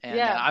in. And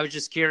I was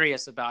just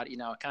curious about,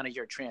 kind of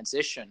your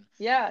transition.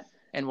 Yeah.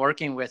 And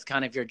working with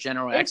kind of your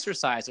general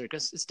exerciser,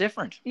 because it's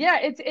different. Yeah,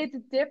 it's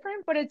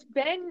different, but it's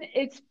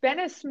been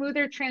a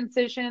smoother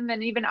transition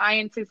than even I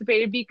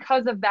anticipated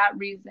because of that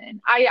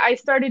reason. I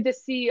started to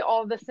see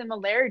all the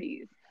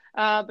similarities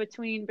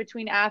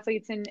between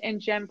athletes and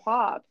Gen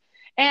Pop.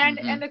 And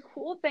the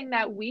cool thing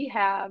that we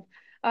have,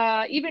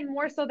 even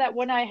more so that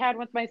when I had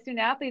with my student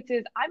athletes,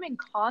 is I'm in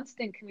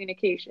constant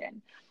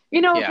communication.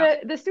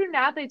 The student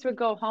athletes would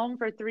go home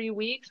for 3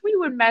 weeks. We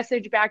would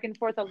message back and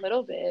forth a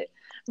little bit,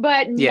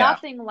 but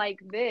nothing like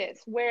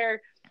this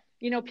where,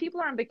 people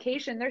are on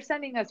vacation. They're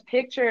sending us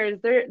pictures.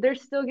 They're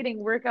still getting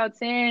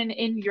workouts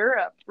in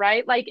Europe,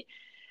 right? Like,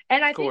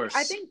 And Of I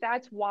course. think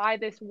that's why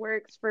this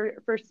works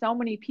for so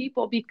many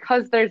people,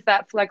 because there's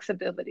that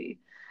flexibility.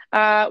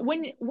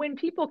 When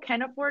people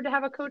can afford to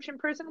have a coach in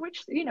person,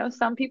 which,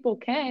 some people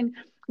can,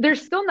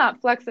 there's still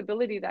not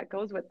flexibility that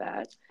goes with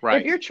that. If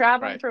Right. you're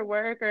traveling Right. for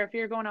work or if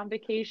you're going on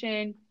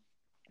vacation,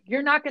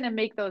 you're not going to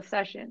make those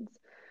sessions.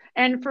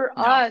 And for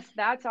No. us,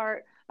 that's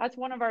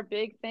one of our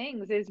big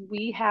things is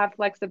we have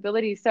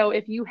flexibility. So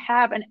if you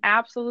have an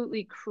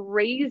absolutely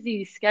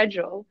crazy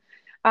schedule,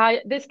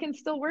 this can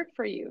still work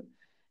for you.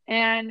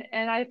 And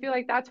I feel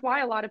like that's why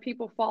a lot of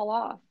people fall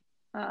off.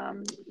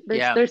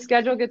 Yeah. Their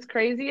schedule gets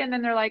crazy, and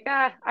then they're like,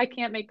 I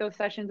can't make those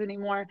sessions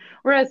anymore.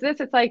 Whereas this,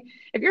 it's like,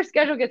 if your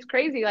schedule gets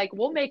crazy, like,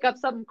 we'll make up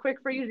something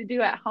quick for you to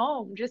do at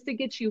home just to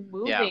get you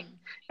Yeah. moving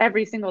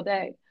every single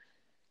day.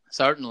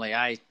 Certainly.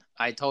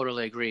 I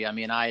totally agree. I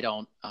mean, I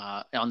don't,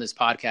 on this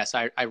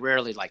podcast, I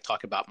rarely like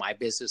talk about my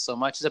business so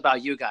much. It's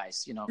about you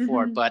guys,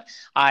 for it. Mm-hmm. But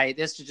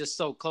this is just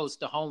so close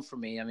to home for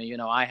me. I mean,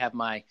 I have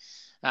my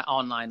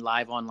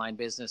live online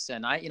business,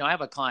 and I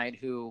have a client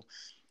who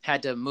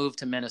had to move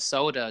to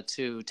Minnesota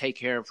to take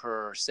care of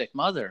her sick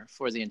mother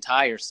for the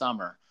entire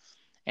summer.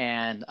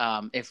 And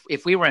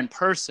if we were in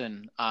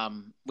person,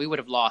 we would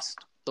have lost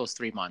those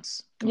 3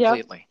 months Yep.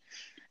 completely.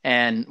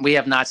 And we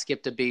have not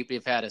skipped a beat.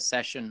 We've had a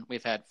session.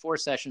 We've had 4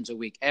 sessions a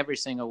week, every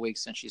single week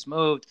since she's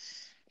moved.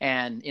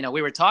 And,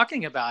 we were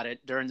talking about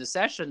it during the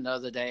session the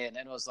other day. And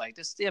it was like,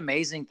 this is the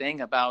amazing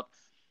thing about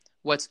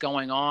what's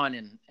going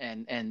on.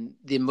 And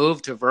the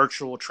move to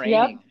virtual Yep.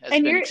 training has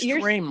And been you're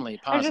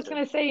extremely I was just positive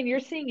gonna say, and you're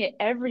seeing it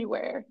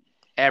everywhere.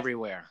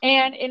 everywhere,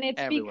 And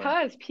it's everywhere.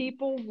 because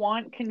people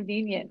want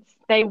convenience.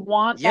 They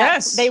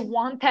Yes.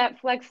 want that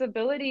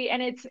flexibility,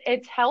 and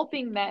it's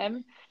helping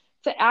them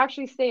to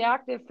actually stay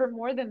active for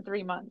more than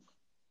 3 months,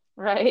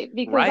 right?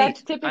 Because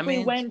that's Right. I typically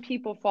mean, when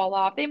people fall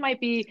off. They might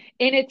be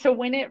in it to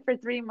win it for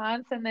 3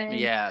 months, and then they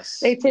yes.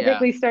 Yeah.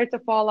 typically start to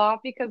fall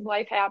off because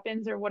life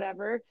happens or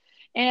whatever.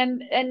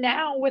 And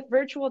now with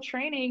virtual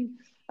training,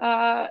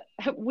 uh,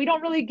 we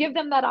don't really give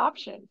them that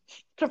option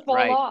to fall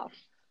Right. off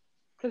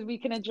because we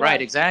can Right,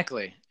 adjust.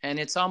 exactly. And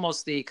it's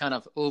almost the kind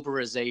of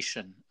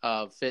Uberization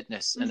of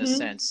fitness in a Mm-hmm.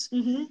 sense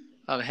Mm-hmm.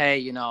 of,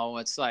 hey,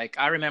 it's like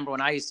I remember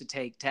when I used to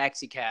take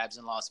taxi cabs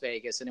in Las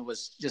Vegas and it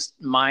was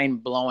just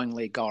mind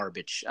blowingly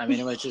garbage. I mean,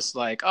 it was just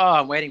like, oh,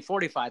 I'm waiting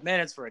 45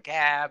 minutes for a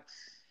cab.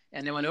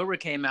 And then when Uber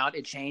came out,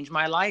 it changed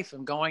my life.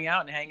 And going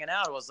out and hanging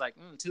out, it was like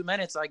 2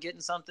 minutes, I get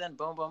in something,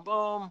 boom, boom,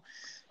 boom.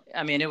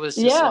 I mean, it was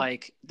just Yeah.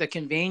 like the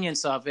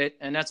convenience of it.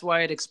 And that's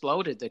why it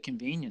exploded, the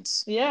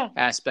convenience Yeah.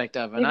 aspect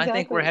of it. And I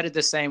think we're Exactly. headed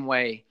the same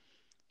way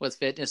with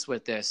fitness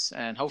with this,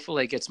 and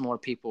hopefully it gets more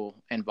people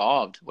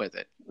involved with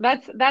it.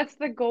 That's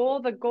the goal.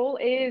 The goal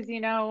is,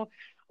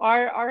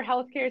 our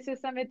healthcare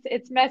system,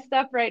 it's messed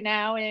up right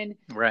now,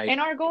 Right.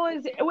 and our goal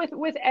is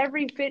with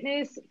every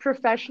fitness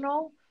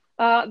professional,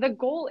 the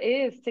goal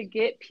is to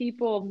get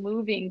people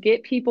moving,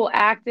 get people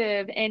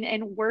active,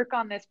 and work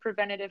on this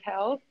preventative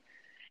health.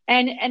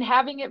 And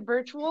having it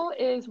virtual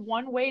is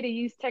one way to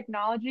use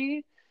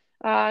technology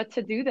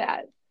to do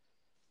that.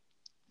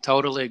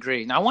 Totally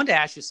agree. Now I wanted to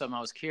ask you something. I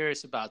was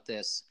curious about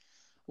this.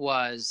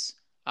 Was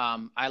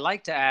I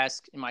like to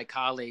ask my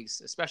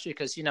colleagues, especially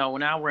because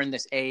now we're in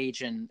this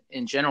age and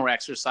in general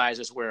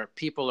exercises where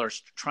people are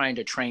trying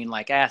to train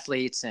like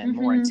athletes and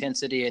more Mm-hmm.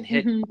 intensity and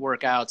hit Mm-hmm.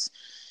 workouts,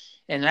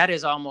 and that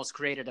has almost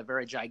created a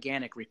very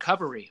gigantic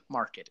recovery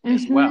market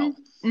as Mm-hmm. well.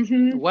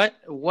 Mm-hmm.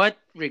 What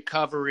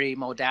recovery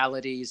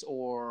modalities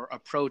or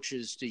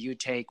approaches do you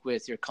take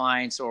with your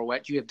clients, or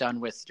what you have done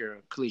with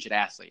your collegiate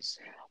athletes?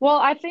 Well,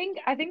 I think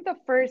the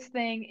first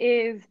thing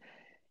is,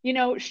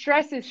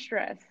 stress is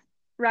stress,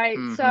 right?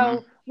 Mm-hmm.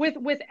 So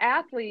with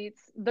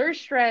athletes, their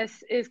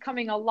stress is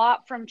coming a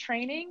lot from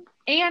training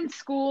and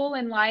school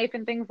and life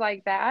and things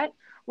like that.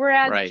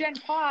 Whereas Right. Gen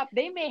Pop,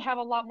 they may have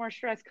a lot more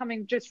stress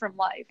coming just from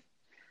life.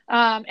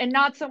 And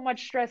not so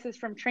much stress is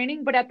from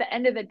training, but at the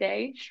end of the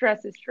day,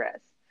 stress is stress.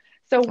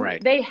 So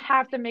Right. they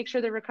have to make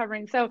sure they're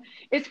recovering. So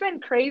it's been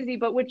crazy,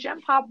 but with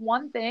Gen Pop,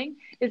 one thing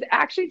is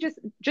actually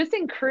just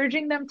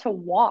encouraging them to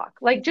walk,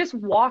 like just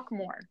walk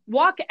more,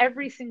 walk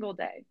every single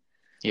day.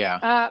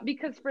 Yeah.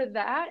 Because for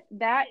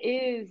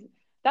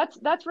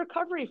that's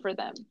recovery for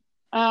them.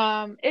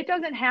 It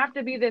doesn't have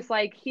to be this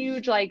like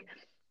huge like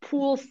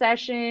pool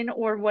session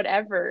or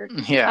whatever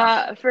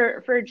Yeah.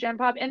 for Gen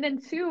Pop. And then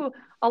two,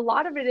 a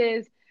lot of it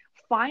is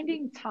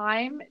finding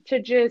time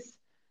to just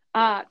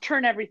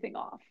turn everything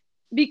off,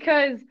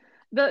 because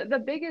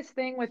the biggest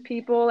thing with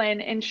people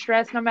and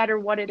stress, no matter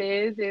what it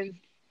is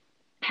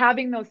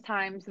having those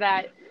times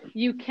that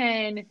you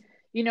can,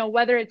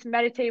 whether it's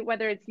meditate,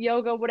 whether it's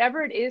yoga,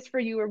 whatever it is for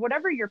you, or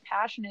whatever your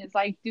passion is,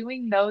 like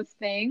doing those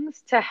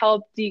things to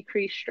help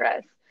decrease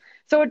stress.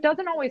 So it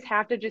doesn't always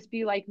have to just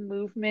be like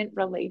movement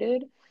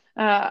related.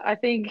 I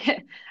think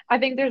I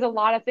think there's a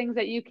lot of things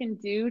that you can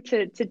do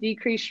to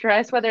decrease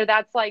stress, whether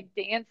that's like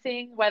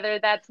dancing,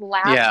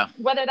 Yeah.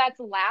 whether that's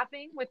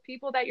laughing with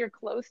people that you're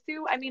close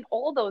to. I mean,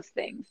 all those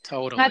things. And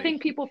I Totally.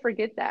 think people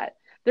forget that.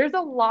 There's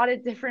a lot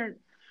of different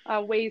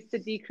ways to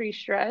decrease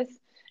stress,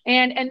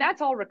 and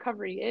that's all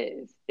recovery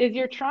is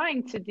you're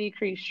trying to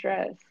decrease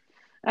stress.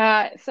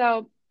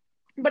 So,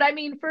 but I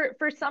mean,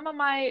 for some of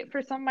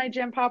my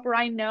gym pop where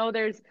I know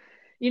there's,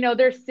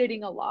 they're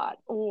sitting a lot,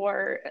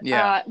 or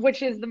Yeah.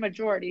 which is the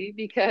majority,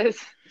 because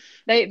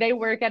they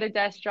work at a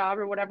desk job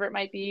or whatever it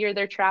might be, or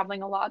they're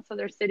traveling a lot, so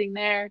they're sitting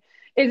there.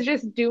 Is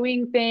just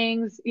doing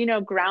things,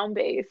 ground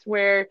based,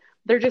 where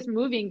they're just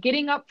moving,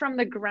 getting up from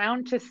the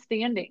ground to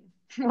standing.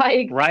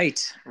 like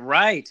Right.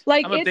 Right.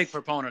 like I'm a big it's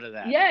proponent of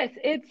that. Yes,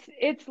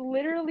 it's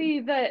literally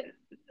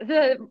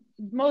the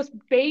most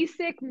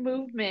basic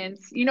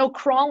movements,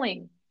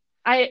 crawling.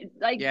 I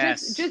like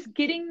Yes. just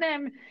getting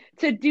them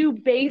to do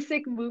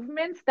basic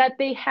movements that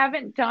they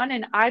haven't done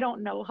in I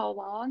don't know how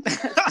long.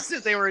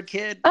 Since they were a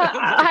kid.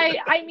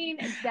 I mean,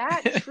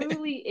 that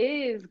truly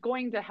is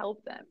going to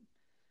help them.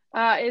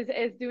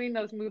 Is doing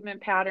those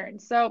movement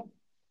patterns. So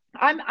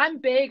I'm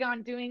big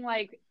on doing,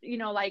 like,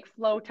 like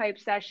flow type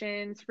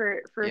sessions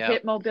for Yep.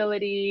 hip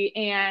mobility,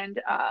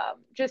 and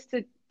just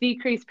to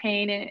decrease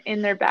pain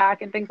in their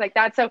back and things like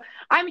that. So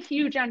I'm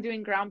huge on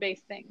doing ground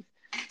based things.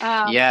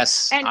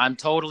 Yes, And I'm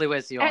totally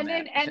with you on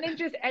that. and then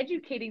just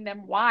educating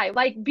them why,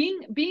 like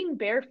being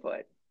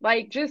barefoot,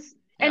 like just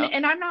Yep.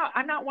 and I'm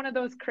not one of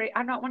those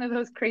I'm not one of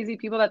those crazy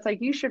people that's like,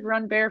 you should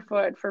run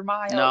barefoot for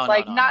miles. No, no,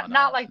 Like, no, no, not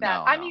no, like that.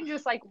 no, I no. mean,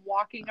 just like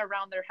walking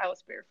around their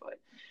house barefoot,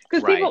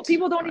 because Right.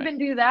 people don't Right. even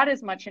do that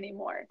as much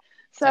anymore.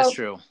 That's So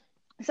true.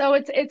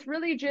 it's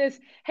really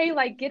just, hey,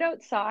 like, get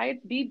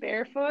outside, be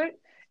barefoot,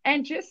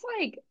 and just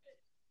like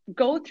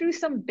go through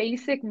some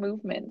basic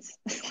movements.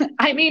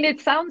 I mean, it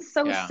sounds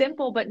so Yeah.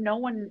 simple, but no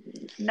one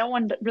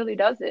really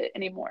does it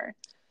anymore.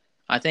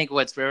 I think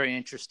what's very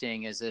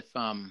interesting is if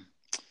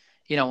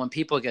when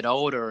people get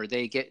older,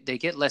 they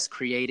get less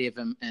creative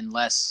and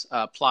less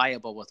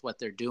pliable with what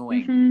they're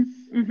doing,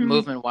 Mm-hmm. Mm-hmm.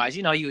 movement wise.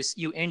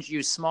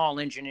 You small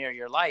engineer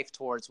your life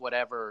towards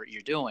whatever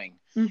you're doing,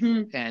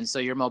 Mm-hmm. and so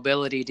your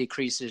mobility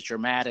decreases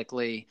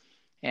dramatically,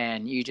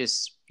 and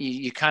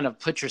you kind of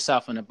put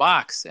yourself in a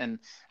box. And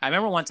I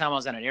remember one time I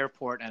was at an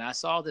airport and I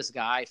saw this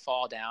guy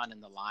fall down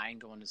in the line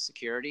going to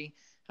security,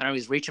 and I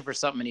was reaching for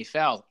something and he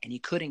fell and he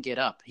couldn't get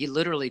up. He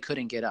literally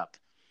couldn't get up.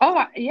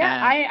 Oh, yeah,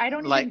 And I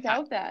don't even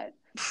doubt that.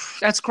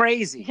 that's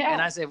crazy.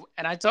 Yeah.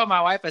 And I told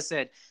my wife, I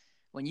said,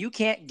 when you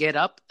can't get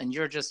up and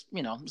you're just,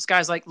 this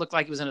guy's looked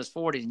like he was in his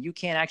 40s and you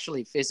can't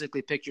actually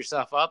physically pick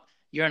yourself up,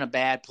 you're in a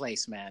bad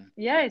place, man.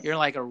 Yes. You're in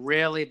like a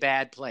really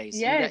bad place.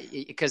 Yes.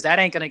 Because that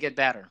ain't going to get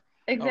better.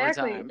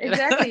 Exactly.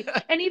 Exactly.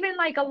 And even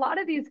like a lot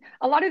of these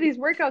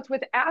workouts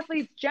with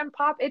athletes, gem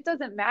pop, it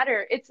doesn't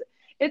matter.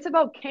 It's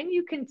about, can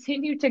you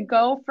continue to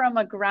go from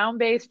a ground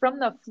base, from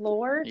the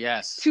floor,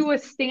 yes, to a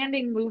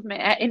standing movement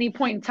at any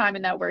point in time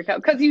in that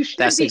workout? Because you should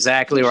That's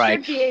exactly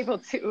right. should be able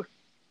to.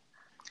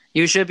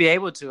 You should be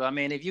able to. I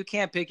mean, if you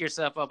can't pick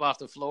yourself up off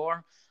the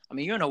floor, I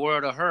mean, you're in a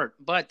world of hurt.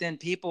 But then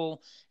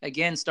people,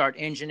 again, start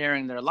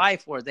engineering their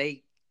life where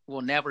they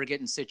will never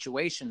get in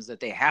situations that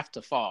they have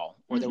to fall,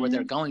 or where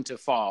they're going to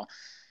fall.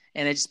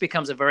 And it just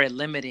becomes a very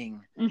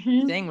limiting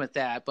thing with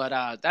that.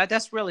 But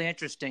that's really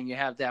interesting. You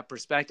have that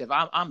perspective.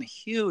 I'm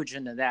huge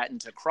into that,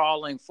 into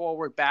crawling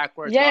forward,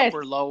 backwards,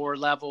 upper, lower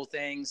level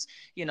things.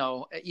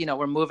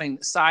 We're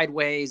moving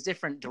sideways,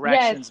 different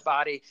directions,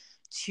 body.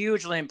 It's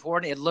hugely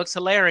important. It looks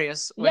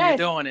hilarious when you're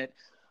doing it,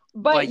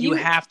 but you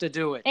have to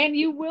do it, and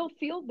you will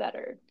feel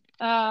better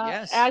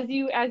as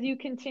you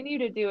continue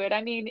to do it.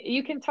 I mean,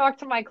 you can talk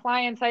to my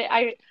clients.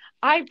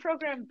 I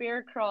program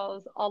bear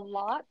crawls a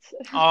lot,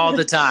 all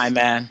the time,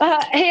 man.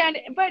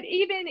 But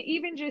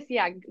even just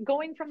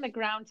going from the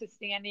ground to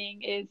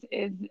standing is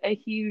a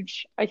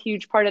huge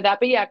part of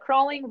that. But yeah,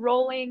 crawling,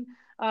 rolling,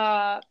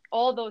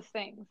 all those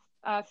things.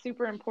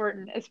 Super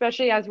important,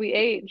 especially as we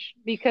age,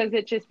 because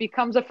it just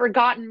becomes a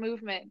forgotten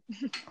movement.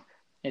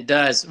 It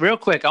does. Real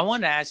quick, I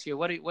want to ask you,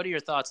 what are your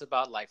thoughts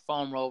about like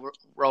foam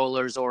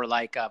rollers or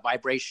like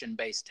vibration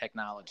based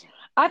technology?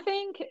 I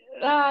think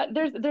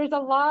there's a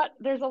lot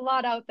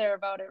out there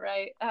about it,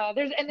 right?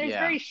 There's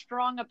very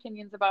strong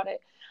opinions about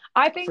it.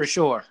 I think, for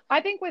sure.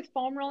 I think with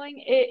foam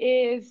rolling,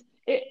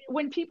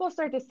 when people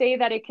start to say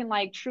that it can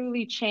like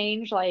truly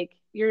change like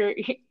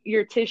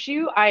your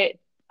tissue,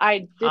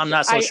 I'm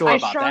not so sure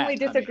about that. I strongly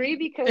disagree,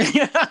 because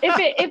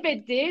if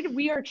it did,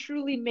 we are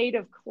truly made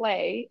of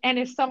clay, and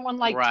if someone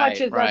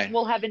touches us,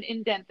 we'll have an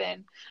indent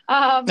then.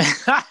 And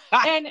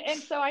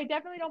so I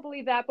definitely don't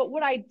believe that. But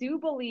what I do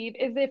believe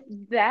is, if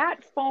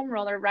that foam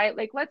roller, right,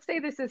 like let's say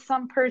this is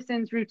some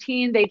person's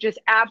routine, they just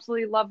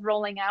absolutely love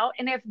rolling out,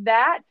 and if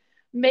that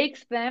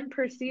makes them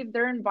perceive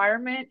their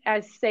environment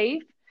as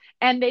safe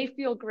and they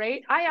feel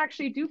great, I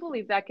actually do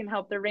believe that can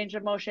help their range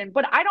of motion.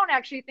 But I don't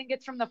actually think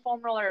it's from the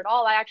foam roller at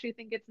all. I actually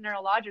think it's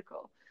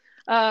neurological.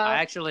 I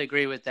actually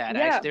agree with that.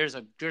 Yeah.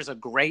 Actually, there's a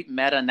great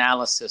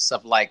meta-analysis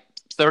of like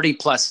 30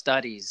 plus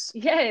studies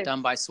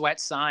done by Sweat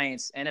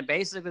Science. And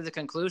basically the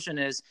conclusion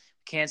is,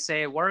 can't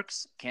say it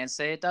works, can't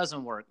say it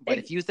doesn't work. But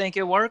if you think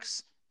it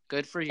works,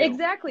 good for you.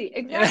 Exactly.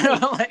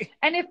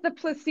 And if the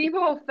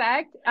placebo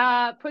effect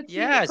puts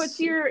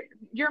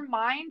your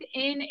mind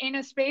in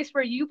a space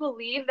where you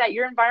believe that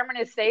your environment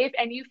is safe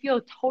and you feel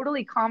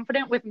totally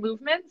confident with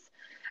movements,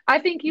 I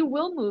think you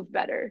will move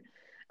better.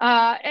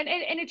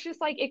 And it's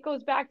just like, it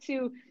goes back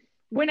to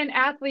when an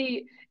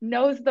athlete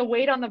knows the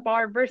weight on the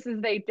bar versus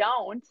they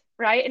don't,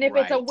 right? And if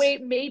it's a Right.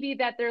 weight maybe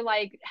that they're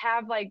like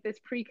have like this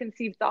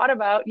preconceived thought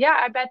about, yeah,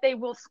 I bet they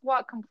will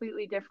squat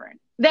completely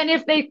different than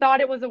if they thought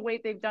it was a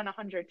weight they've done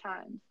 100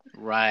 times.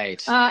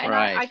 Right. And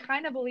I Right.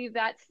 kind of believe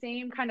that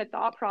same kind of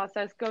thought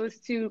process goes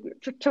to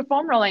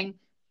foam rolling.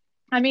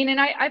 I mean,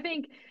 and I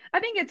think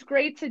it's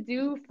great to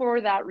do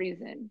for that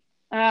reason,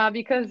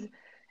 because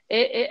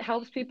it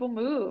helps people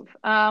move.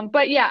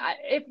 But yeah,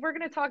 if we're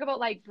gonna talk about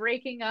like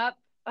breaking up,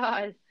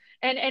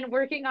 and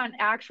working on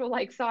actual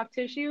like soft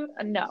tissue,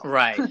 no.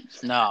 Right.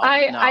 No,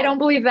 I don't no.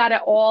 believe that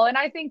at all. And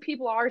I think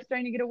people are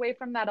starting to get away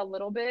from that a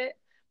little bit.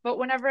 But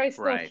whenever I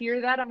still Right.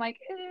 hear that, I'm like,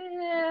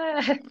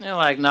 You're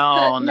like,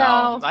 no, no.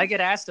 no. I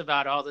get asked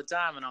about it all the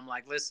time, and I'm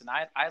like, listen,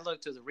 I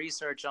looked to the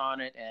research on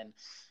it and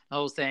the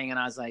whole thing, and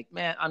I was like,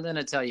 man, I'm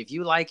gonna tell you, if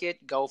you like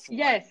it, go for it.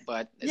 Yes.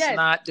 But it's Yes.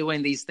 not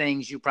doing these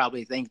things you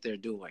probably think they're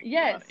doing.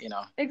 Yes, You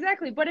know?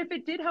 exactly. But if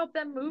it did help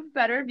them move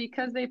better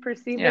because they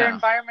perceive their Yeah.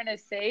 environment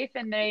as safe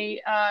and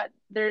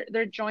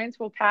their joints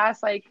will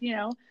pass, like,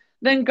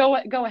 then go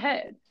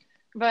ahead.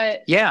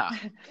 But Yeah.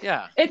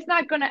 Yeah. it's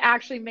not going to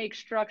actually make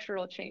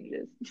structural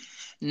changes.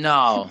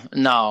 No,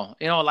 no.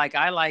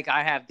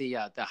 I have the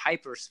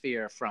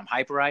Hypersphere from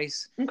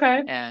Hyperice,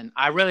 Okay. and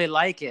I really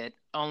like it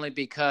only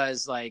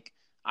because like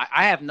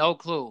I have no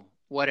clue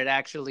what it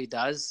actually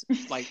does,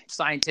 like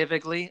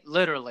scientifically,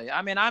 literally.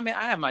 I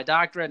have my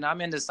doctorate and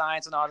I'm into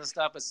science and all this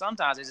stuff, but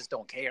sometimes I just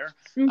don't care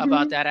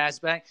about Mm-hmm. that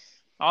aspect.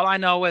 All I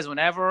know is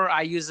whenever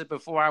I use it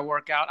before I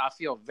work out, I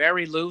feel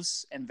very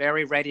loose and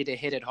very ready to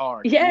hit it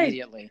hard Yes.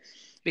 immediately.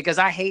 Because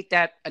I hate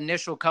that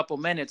initial couple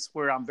minutes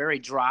where I'm very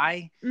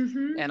dry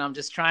Mm-hmm. and I'm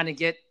just trying to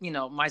get,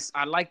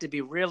 I like to be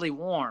really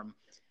warm,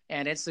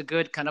 and it's a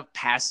good kind of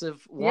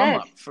passive warm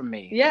Yes. up for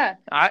me. Yeah.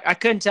 I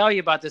couldn't tell you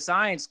about the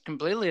science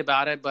completely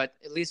about it, but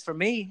at least for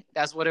me,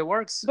 that's what it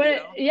works.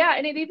 But yeah,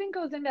 and it even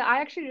goes into, I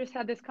actually just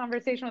had this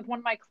conversation with one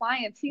of my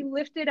clients. He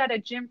lifted at a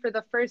gym for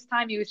the first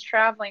time. He was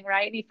traveling,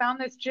 right? And he found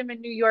this gym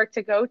in New York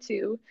to go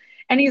to.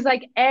 And he's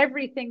like,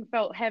 everything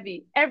felt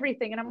heavy,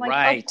 everything. And I'm like, of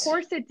Right.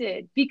 course it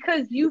did,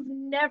 because you've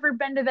never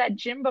been to that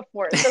gym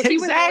before. So he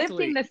was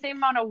lifting Exactly. the same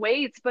amount of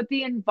weights, but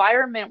the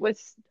environment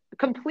was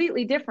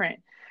completely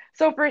different.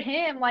 So for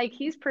him, like,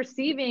 he's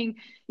perceiving,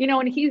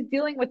 and he's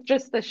dealing with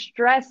just the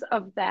stress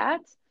of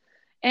that.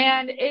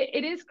 And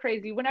it is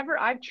crazy. Whenever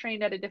I've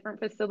trained at a different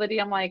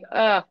facility, I'm like,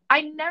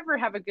 I never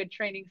have a good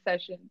training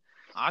session.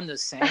 I'm the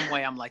same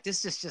way. I'm like,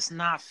 this just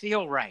not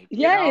feel right.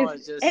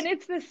 Yes. It's And just,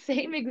 it's the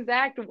same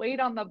exact weight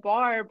on the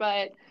bar,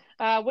 but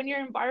when your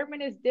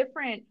environment is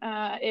different,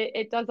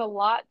 it does a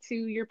lot to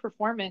your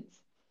performance.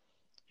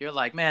 you're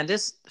like, man,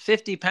 this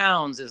 50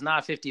 pounds is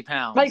not 50 Like,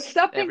 pounds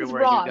something's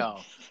everywhere you wrong. go.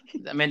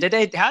 I mean,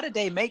 how did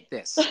they make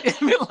this?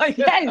 Like,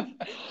 Yes.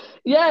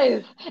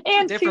 Yes. a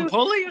And different two,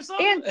 pulley or and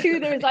something? two,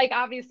 there's like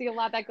obviously a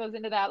lot that goes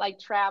into that, like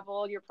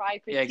travel, you're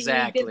probably Yeah, fatigued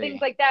and things exactly.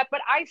 like that.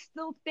 But I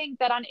still think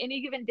that on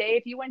any given day,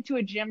 if you went to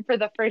a gym for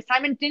the first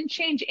time and didn't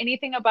change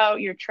anything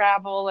about your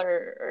travel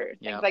or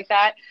things Yeah. like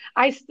that,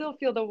 I still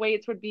feel the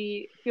weights would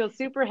feel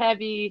super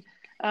heavy.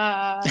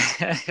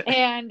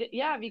 And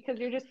yeah, because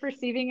you're just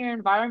perceiving your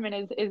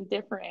environment is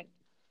different.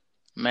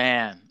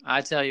 Man,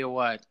 I tell you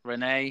what,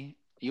 Renee,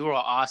 you are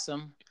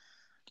awesome.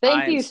 Thank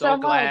I am you so so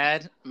much.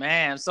 glad,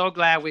 man, so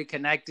glad we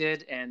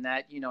connected and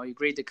that, you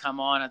agreed to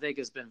come on. I think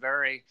it's been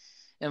very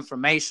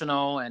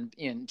informational and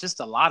just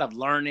a lot of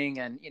learning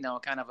and,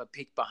 kind of a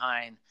peek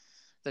behind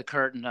the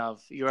curtain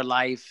of your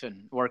life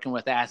and working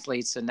with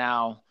athletes and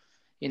now,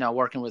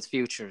 working with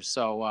futures.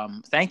 So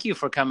thank you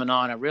for coming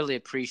on. I really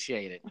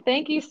appreciate it.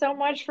 Thank you so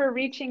much for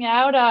reaching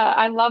out.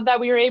 I love that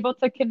we were able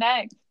to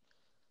connect.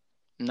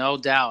 No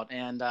doubt.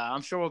 And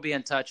I'm sure we'll be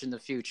in touch in the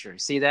future.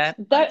 See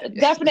that?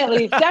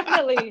 Definitely,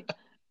 definitely.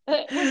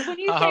 When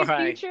you All say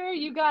right. future,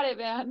 you got it,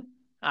 man.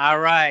 All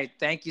right.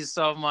 Thank you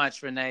so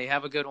much, Renee.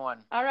 Have a good one.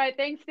 All right.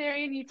 Thanks,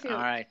 Darian. You All too.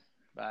 right.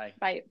 Bye.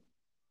 Bye.